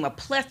would name a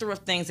plethora of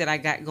things that I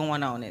got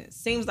going on. And it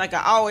seems like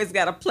I always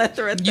got a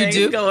plethora of things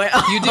going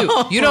on. You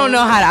do. You don't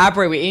know how to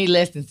operate with any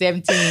less than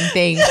 17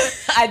 things.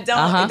 I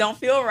don't. It don't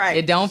feel right.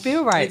 It don't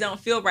feel right. It don't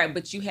feel right.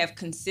 But you have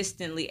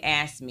consistently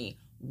asked me,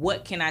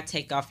 what can I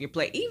take off your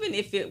plate? Even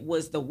if it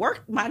was the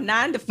work, my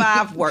 9 to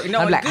 5 work. No,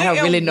 I'm like, I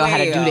don't really know how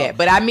to do that.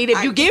 But I mean,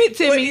 if you give it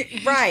to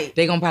me, right,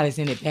 they're going to probably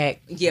send it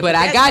back. Yeah, but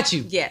I got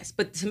you. Yes.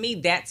 But to me,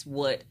 that's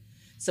what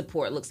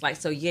support looks like.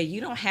 So yeah, you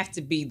don't have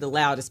to be the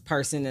loudest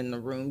person in the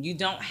room. You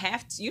don't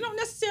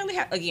necessarily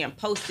have, again,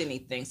 post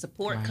anything.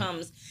 Support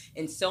comes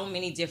in so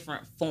many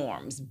different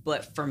forms.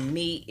 But for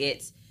me,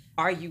 it's,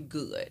 are you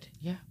good?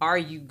 Yeah. Are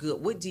you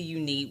good? What do you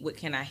need? What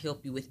can I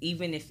help you with?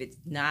 Even if it's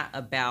not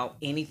about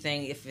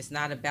anything, if it's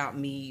not about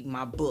me,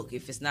 my book,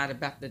 if it's not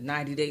about the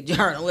 90-day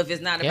journal, if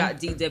it's not about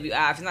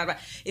DWI,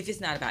 if it's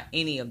not about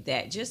any of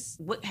that,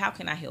 just how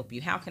can I help you?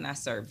 How can I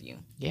serve you?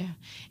 Yeah.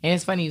 And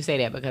it's funny you say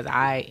that, because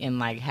I am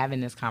like having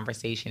this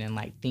conversation and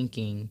like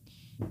thinking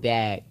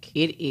that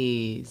it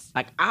is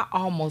like, I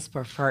almost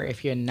prefer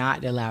if you're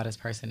not the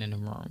loudest person in the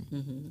room.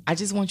 Mm-hmm. I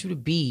just want you to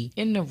be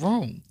in the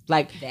room.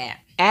 Like that.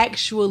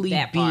 Actually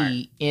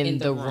be in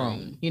the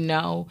room. You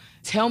know?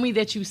 Tell me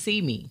that you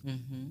see me.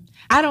 Mm-hmm.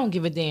 I don't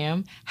give a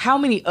damn how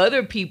many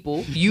other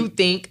people you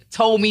think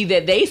told me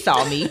that they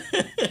saw me.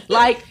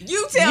 Like,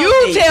 you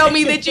tell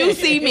me that you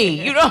see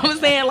me. You know what I'm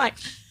saying? Like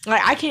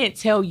I can't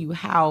tell you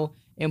how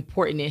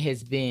important it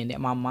has been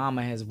that my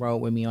mama has rode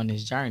with me on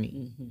this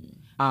journey.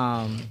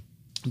 Mm-hmm.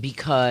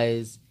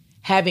 Because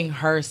having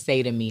her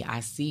say to me, I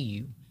see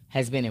you,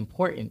 has been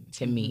important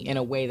to me in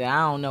a way that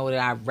I don't know that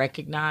I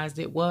recognized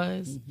it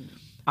was.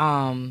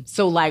 Mm-hmm.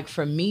 So like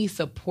for me,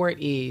 support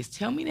is,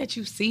 tell me that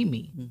you see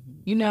me. Mm-hmm.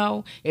 You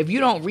know, if you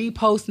don't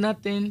repost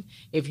nothing,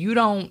 if you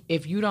don't,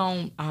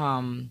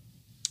 I'm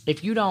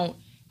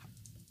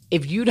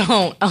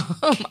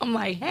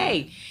like,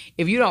 hey,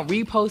 if you don't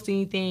repost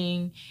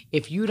anything,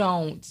 if you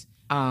don't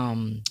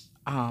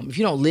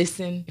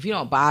listen, if you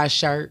don't buy a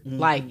shirt,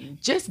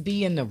 like, just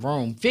be in the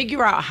room.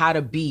 Figure out how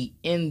to be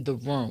in the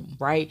room,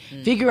 right?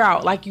 Mm-hmm. Figure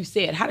out, like you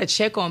said, how to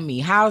check on me.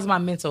 How's my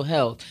mental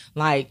health?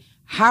 Like,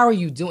 how are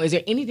you doing? Is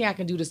there anything I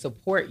can do to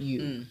support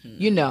you? Mm-hmm.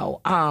 You know,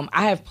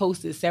 I have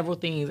posted several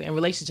things in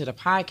relation to the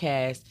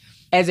podcast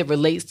as it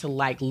relates to,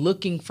 like,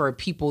 looking for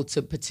people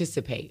to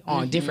participate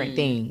on different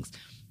things.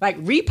 Like,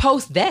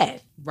 repost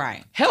that.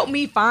 Right. Help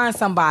me find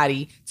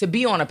somebody to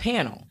be on a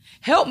panel.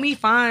 Help me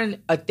find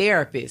a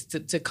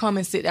therapist to come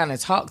and sit down and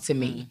talk to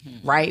me,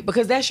 right?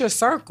 Because that's your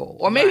circle.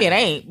 Or maybe it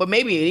ain't, but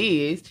maybe it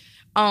is.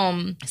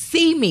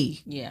 See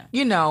me. Yeah.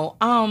 You know,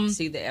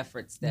 see the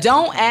efforts.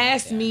 Don't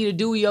ask me to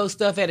do your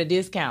stuff at a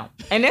discount.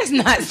 And that's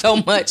not so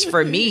much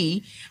for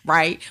me,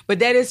 right? But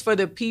that is for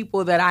the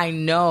people that I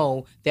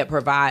know that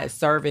provide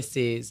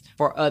services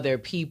for other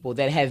people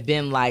that have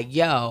been like,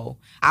 yo,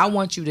 I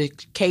want you to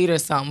cater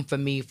something for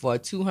me for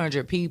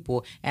 200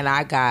 people and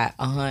I got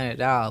 $100.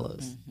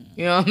 Mm-hmm.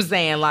 You know what I'm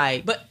saying?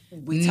 Like, but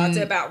we talked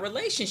about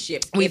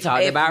relationships. We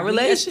talked about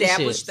relationships.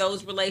 Establish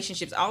those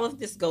relationships. All of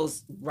this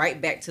goes right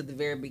back to the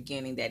very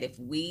beginning, that if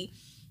we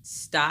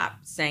stop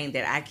saying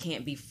that I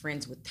can't be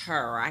friends with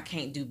her or I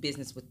can't do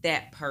business with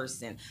that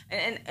person,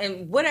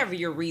 and whatever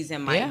your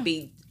reason might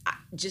be,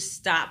 just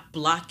stop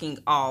blocking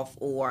off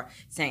or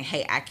saying,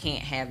 hey, I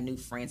can't have new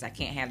friends. I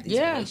can't have these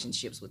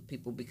relationships with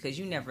people, because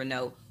you never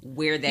know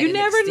where that you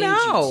never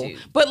know. You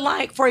to. But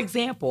like, for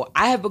example,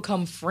 I have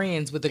become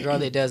friends with the girl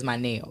that does my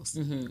nails,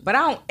 but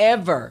I don't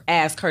ever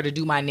ask her to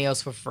do my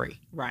nails for free.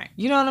 Right.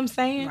 You know what I'm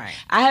saying? Right.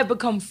 I have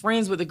become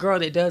friends with the girl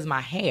that does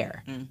my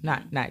hair.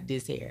 Not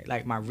this hair,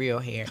 like my real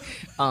hair.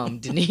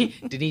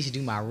 Denisha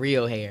do my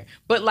real hair.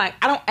 But like,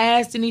 I don't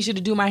ask Denisha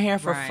to do my hair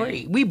for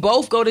free. We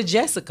both go to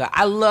Jessica.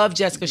 I love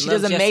Jessica. She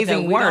does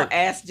amazing work. We don't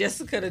ask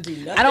Jessica to do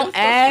nothing. I don't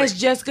ask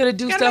Jessica to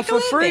do stuff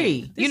for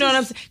free. You know what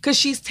I'm saying? Because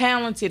she's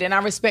talented and I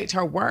respect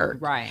her work.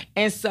 Right.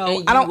 And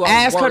so I don't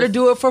ask her to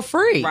do it for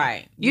free.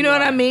 Right. You know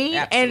what I mean?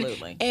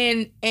 Absolutely.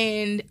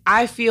 And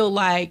I feel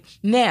like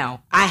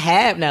now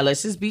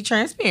let's just be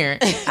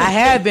transparent. I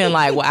have been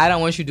like, well, I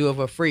don't want you to do it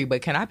for free,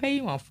 but can I pay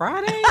you on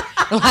Friday?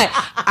 Like,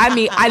 I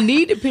mean, I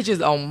need the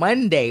pictures on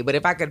Monday, but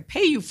if I could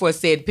pay you for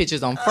said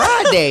pictures on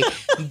Friday,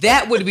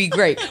 that would be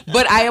great.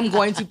 But I am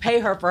going to pay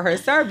her for her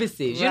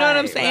services. You know what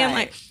I'm saying? Right.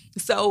 Like,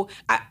 so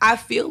I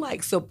feel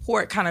like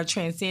support kind of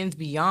transcends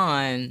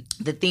beyond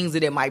the things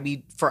that it might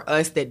be for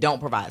us that don't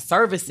provide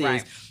services.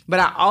 Right. But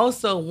I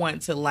also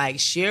want to like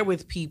share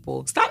with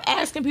people, stop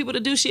asking people to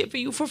do shit for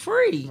you for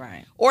free.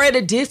 Right. Or at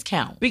a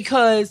discount,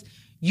 because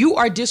you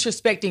are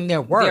disrespecting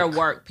their work. Their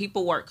work.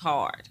 People work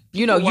hard.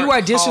 You know, you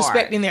are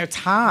disrespecting their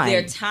time.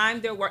 Their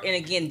time, their work. And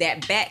again,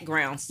 that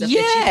background stuff that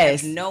you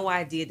have no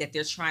idea that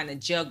they're trying to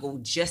juggle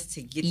just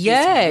to get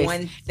this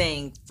one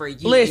thing for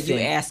you. Listen,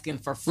 and you asking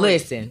for free.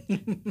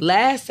 Listen,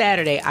 last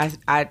Saturday,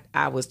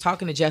 I was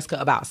talking to Jessica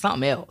about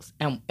something else.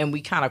 And we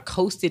kind of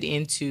coasted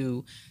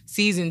into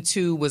season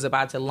 2 was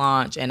about to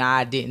launch and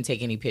I didn't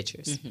take any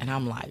pictures. And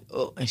I'm like,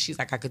 oh, and she's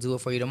like, I could do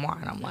it for you tomorrow.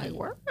 And I'm like,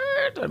 word,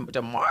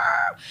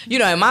 tomorrow? You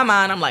know, in my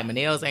mind, I'm like, my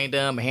nails ain't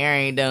done, my hair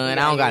ain't done,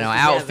 I don't got no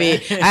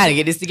outfit. I had to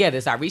get this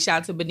together. So I reached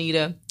out to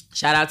Benita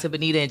Shout out to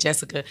Benita and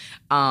Jessica.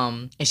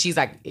 And she's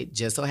like, it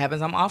just so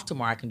happens I'm off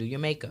tomorrow. I can do your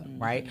makeup,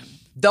 right?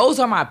 Those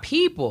are my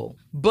people.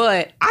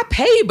 But I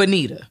paid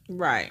Benita.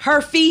 Right.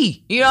 Her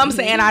fee. You know what I'm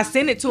saying? I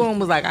sent it to him,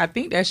 was like, I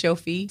think that's your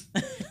fee.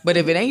 But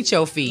if it ain't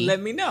your fee, let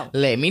me know.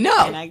 Let me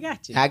know. And I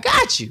got you. I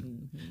got you.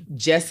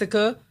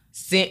 Jessica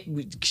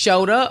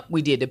showed up.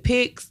 We did the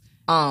pics.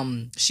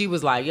 She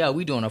was like, yo,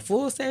 we doing a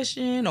full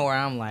session? Or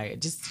I'm like,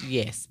 just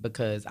yes,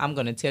 because I'm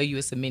going to tell you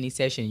it's a mini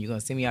session. You're going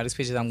to send me all these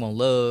pictures I'm going to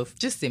love.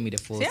 Just send me the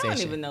full session. I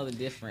don't even know the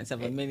difference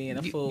of a mini and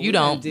a full. You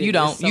don't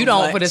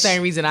for the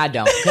same reason I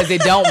don't, because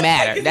it don't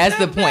matter. That's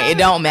the point. It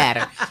don't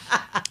matter.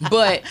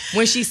 But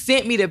when she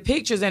sent me the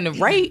pictures and the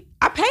rate,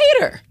 I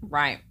paid her.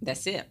 Right.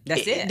 That's it.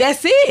 That's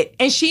it.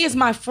 And she is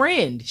my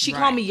friend. She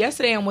called me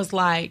yesterday and was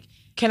like,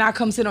 can I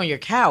come sit on your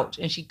couch?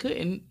 And she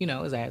couldn't,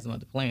 as I had some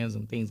other plans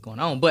and things going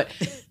on. But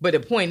the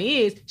point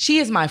is, she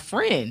is my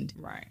friend.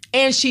 Right.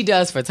 And she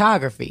does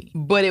photography.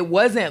 But it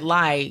wasn't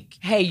like,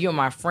 hey, you're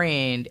my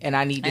friend and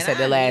I need this at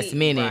the last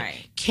minute.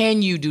 Right.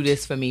 Can you do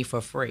this for me for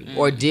free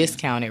or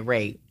discounted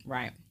rate?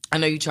 Right. I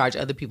know you charge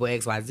other people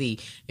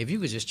XYZ. If you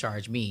could just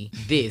charge me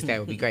this, that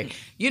would be great.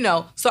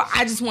 So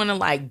I just want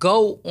to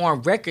go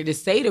on record to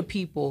say to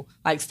people,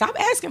 stop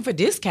asking for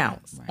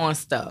discounts on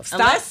stuff.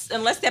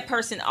 Unless that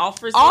person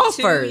offers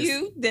it to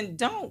you, then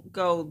don't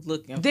go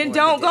looking. Then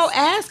don't go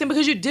asking,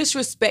 because you're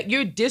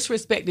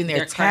disrespecting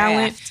their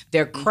talent,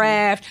 their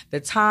craft, the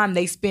time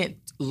they spent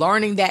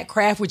learning that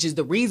craft, which is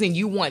the reason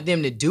you want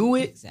them to do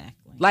it. Exactly.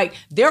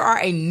 There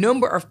are a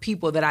number of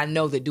people that I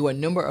know that do a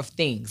number of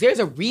things. There's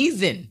a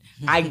reason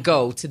I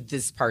go to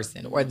this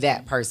person or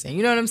that person.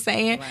 You know what I'm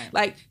saying?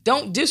 Right.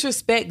 Don't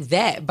disrespect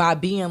that by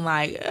being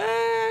like,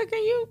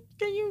 can you,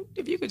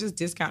 if you could just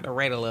discount the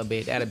rate a little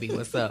bit, that'd be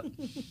what's up.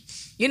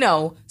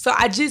 So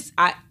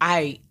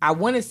I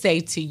want to say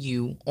to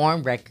you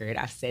on record,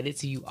 I said it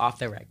to you off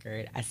the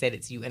record. I said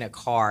it to you in a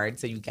card,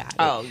 so you got it.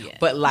 Oh, yeah.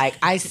 But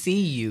I see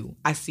you.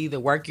 I see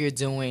the work you're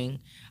doing.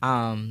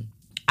 I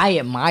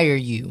admire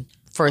you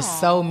for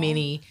so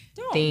many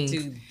things.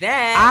 Don't do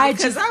that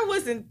because I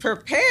wasn't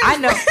prepared. I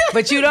know,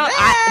 but you don't.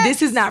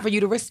 This is not for you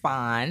to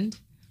respond,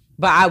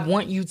 but I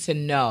want you to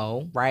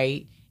know,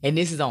 right? And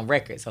this is on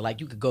record, so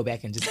you could go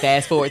back and just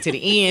fast forward to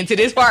the end to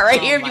this part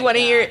right here if you want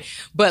to hear it.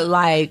 But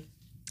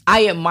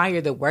I admire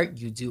the work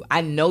you do.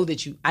 I know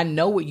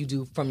what you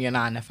do from your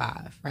 9 to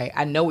 5, right?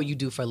 I know what you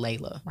do for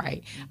Layla,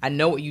 right? I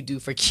know what you do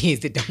for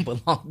kids that don't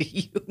belong to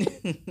you.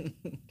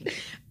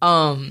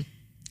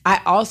 I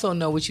also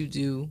know what you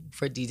do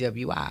for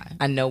DWI.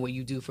 I know what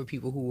you do for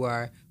people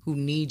who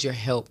need your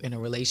help in a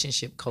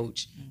relationship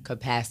coach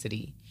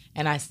capacity.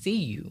 And I see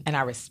you and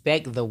I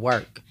respect the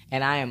work.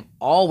 And I am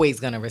always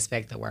going to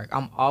respect the work.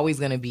 I'm always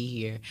going to be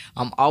here.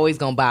 I'm always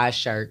going to buy a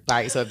shirt.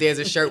 So if there's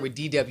a shirt with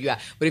DWI.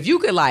 But if you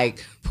could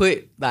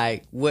put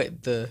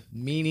what the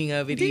meaning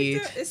of it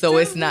is. So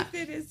it's not.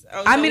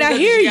 I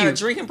hear you. Got a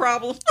drinking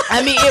problem?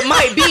 It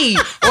might be.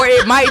 Or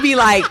it might be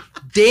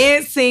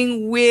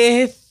dancing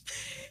with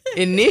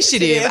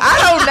initiative. I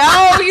don't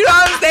know. You know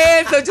what I'm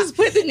saying? So just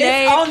put the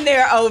name. It's on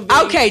there, OB.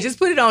 Okay, just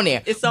put it on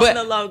there. It's on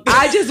the logo.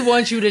 I just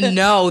want you to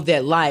know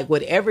that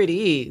whatever it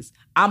is,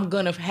 I'm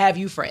gonna have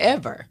you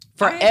forever.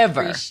 I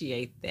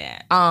appreciate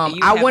that.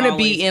 I want to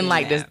be in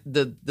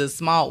the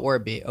small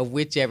orbit of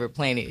whichever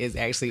planet is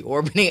actually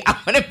orbiting. I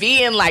want to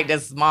be in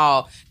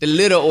the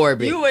little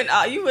orbit. You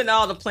and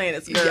all the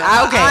planets, girl. Okay.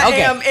 I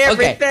am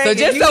everything. Okay. So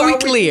just so we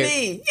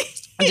clear.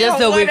 Just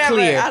so we're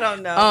clear. I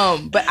don't know.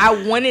 But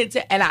I wanted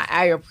to, and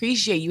I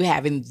appreciate you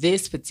having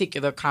this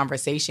particular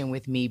conversation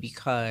with me,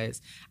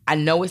 because I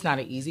know it's not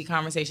an easy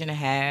conversation to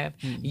have.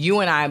 Mm-hmm.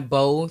 You and I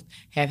both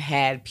have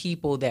had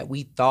people that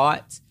we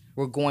thought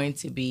were going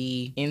to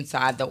be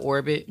inside the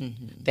orbit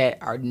that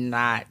are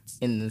not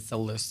in the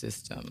solar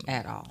system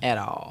at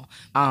all.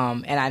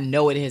 And I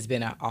know it has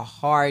been a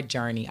hard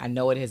journey. I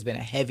know it has been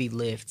a heavy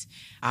lift.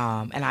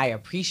 And I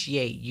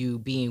appreciate you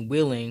being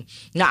willing.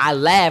 Now, I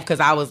laugh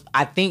because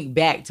I think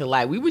back to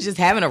we were just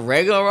having a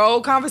regular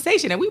old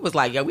conversation, and we was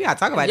like, yo, we gotta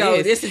talk about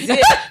this. This is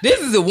it.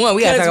 This is the one.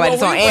 We gotta talk about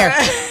this on air.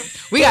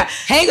 We got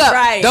hang up.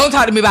 Right. Don't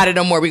talk to me about it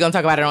no more. We're gonna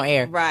talk about it on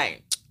air.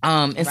 Right.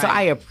 So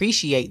I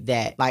appreciate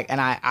that. And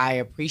I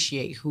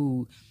appreciate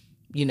who,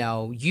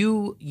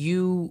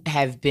 you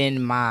have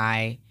been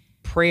my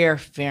prayer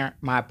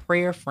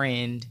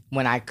friend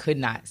when I could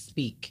not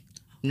speak.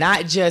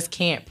 Not just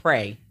can't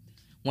pray,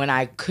 when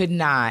I could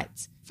not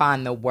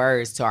find the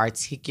words to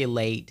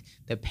articulate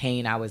the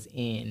pain I was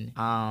in.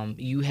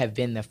 You have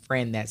been the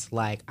friend that's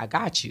like, I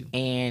got you.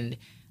 And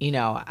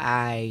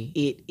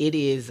it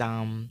is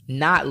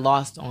not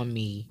lost on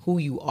me who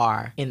you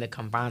are in the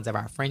confines of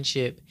our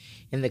friendship,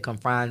 in the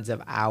confines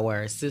of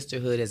our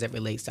sisterhood as it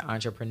relates to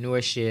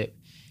entrepreneurship,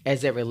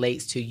 as it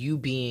relates to you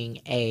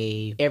being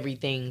a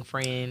everything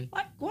friend.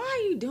 Why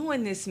are you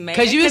doing this, man?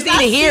 Because you just need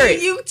to hear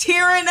it. You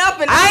tearing up,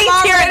 and I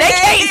ain't tearing. They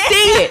can't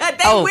see it.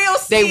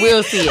 They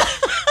will see it.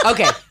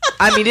 Okay.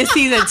 This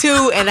season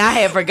 2, and I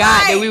had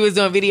forgot that we was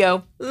doing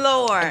video.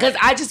 Lord. Because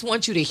I just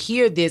want you to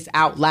hear this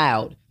out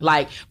loud.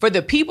 For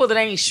the people that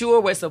ain't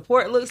sure what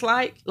support looks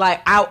like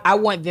I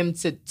want them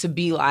to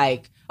be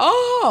like,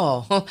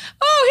 oh, here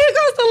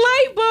goes the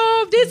light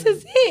bulb. This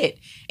is it.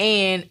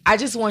 And I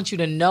just want you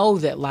to know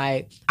that,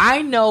 like,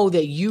 I know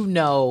that you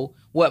know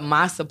what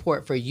my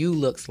support for you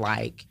looks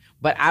like,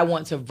 but I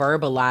want to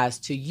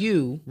verbalize to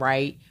you,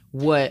 right,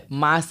 what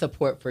my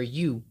support for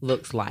you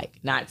looks like.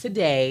 Not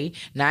today,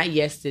 not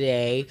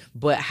yesterday,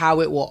 but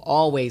how it will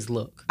always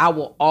look. I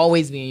will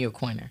always be in your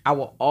corner. I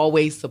will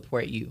always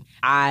support you.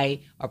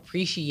 I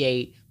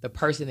appreciate the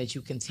person that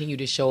you continue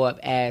to show up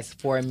as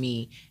for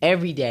me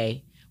every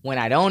day when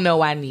I don't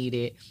know I need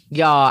it.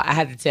 Y'all, I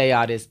had to tell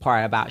y'all this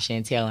part about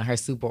Chantel and her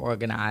super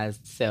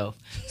organized self.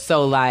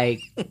 So,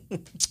 like,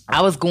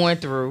 I was going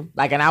through,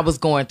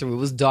 it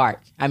was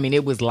dark. I mean,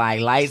 it was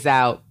like lights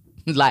out,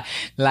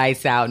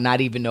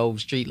 not even no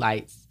street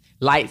lights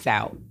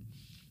out.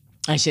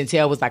 And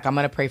Chantel was like, I'm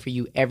going to pray for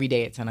you every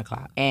day at 10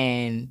 o'clock.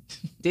 And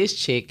this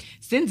chick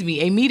sends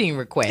me a meeting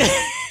request.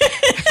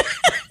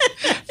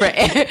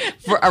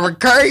 For a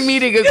recurring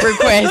meeting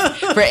request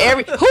for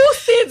who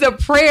sends a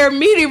prayer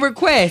meeting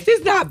request?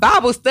 It's not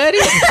Bible study.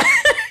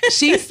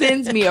 She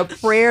sends me a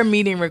prayer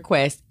meeting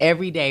request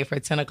every day for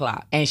 10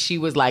 o'clock. And she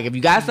was like, if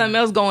you got something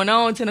else going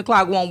on, 10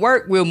 o'clock won't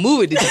work. We'll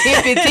move it to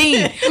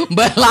 10:15.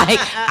 But like,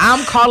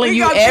 I'm calling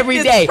you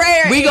every day.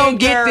 We're going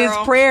to get this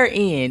prayer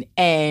in.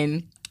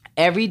 And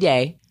every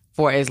day,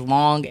 for as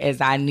long as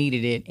I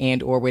needed it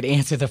and or would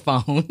answer the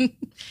phone,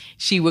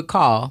 she would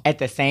call at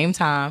the same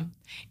time.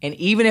 And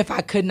even if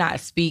I could not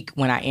speak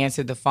when I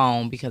answered the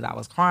phone because I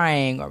was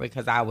crying or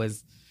because I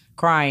was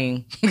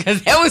crying,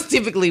 because that was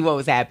typically what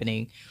was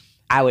happening,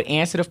 I would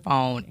answer the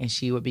phone and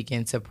she would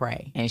begin to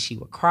pray. And she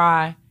would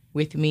cry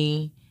with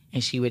me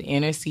and she would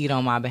intercede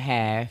on my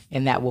behalf.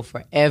 And that will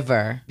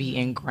forever be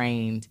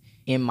ingrained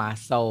in my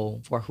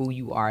soul for who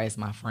you are as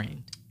my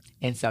friend.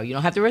 And so you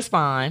don't have to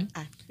respond.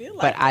 I feel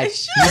like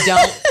you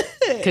don't.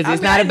 Because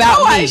it's not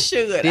about me.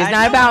 It's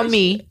not about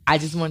me. I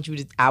just want you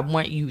to, I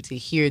want you to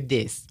hear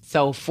this.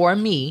 So for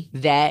me,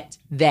 that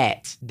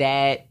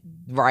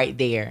right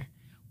there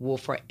will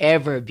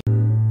forever be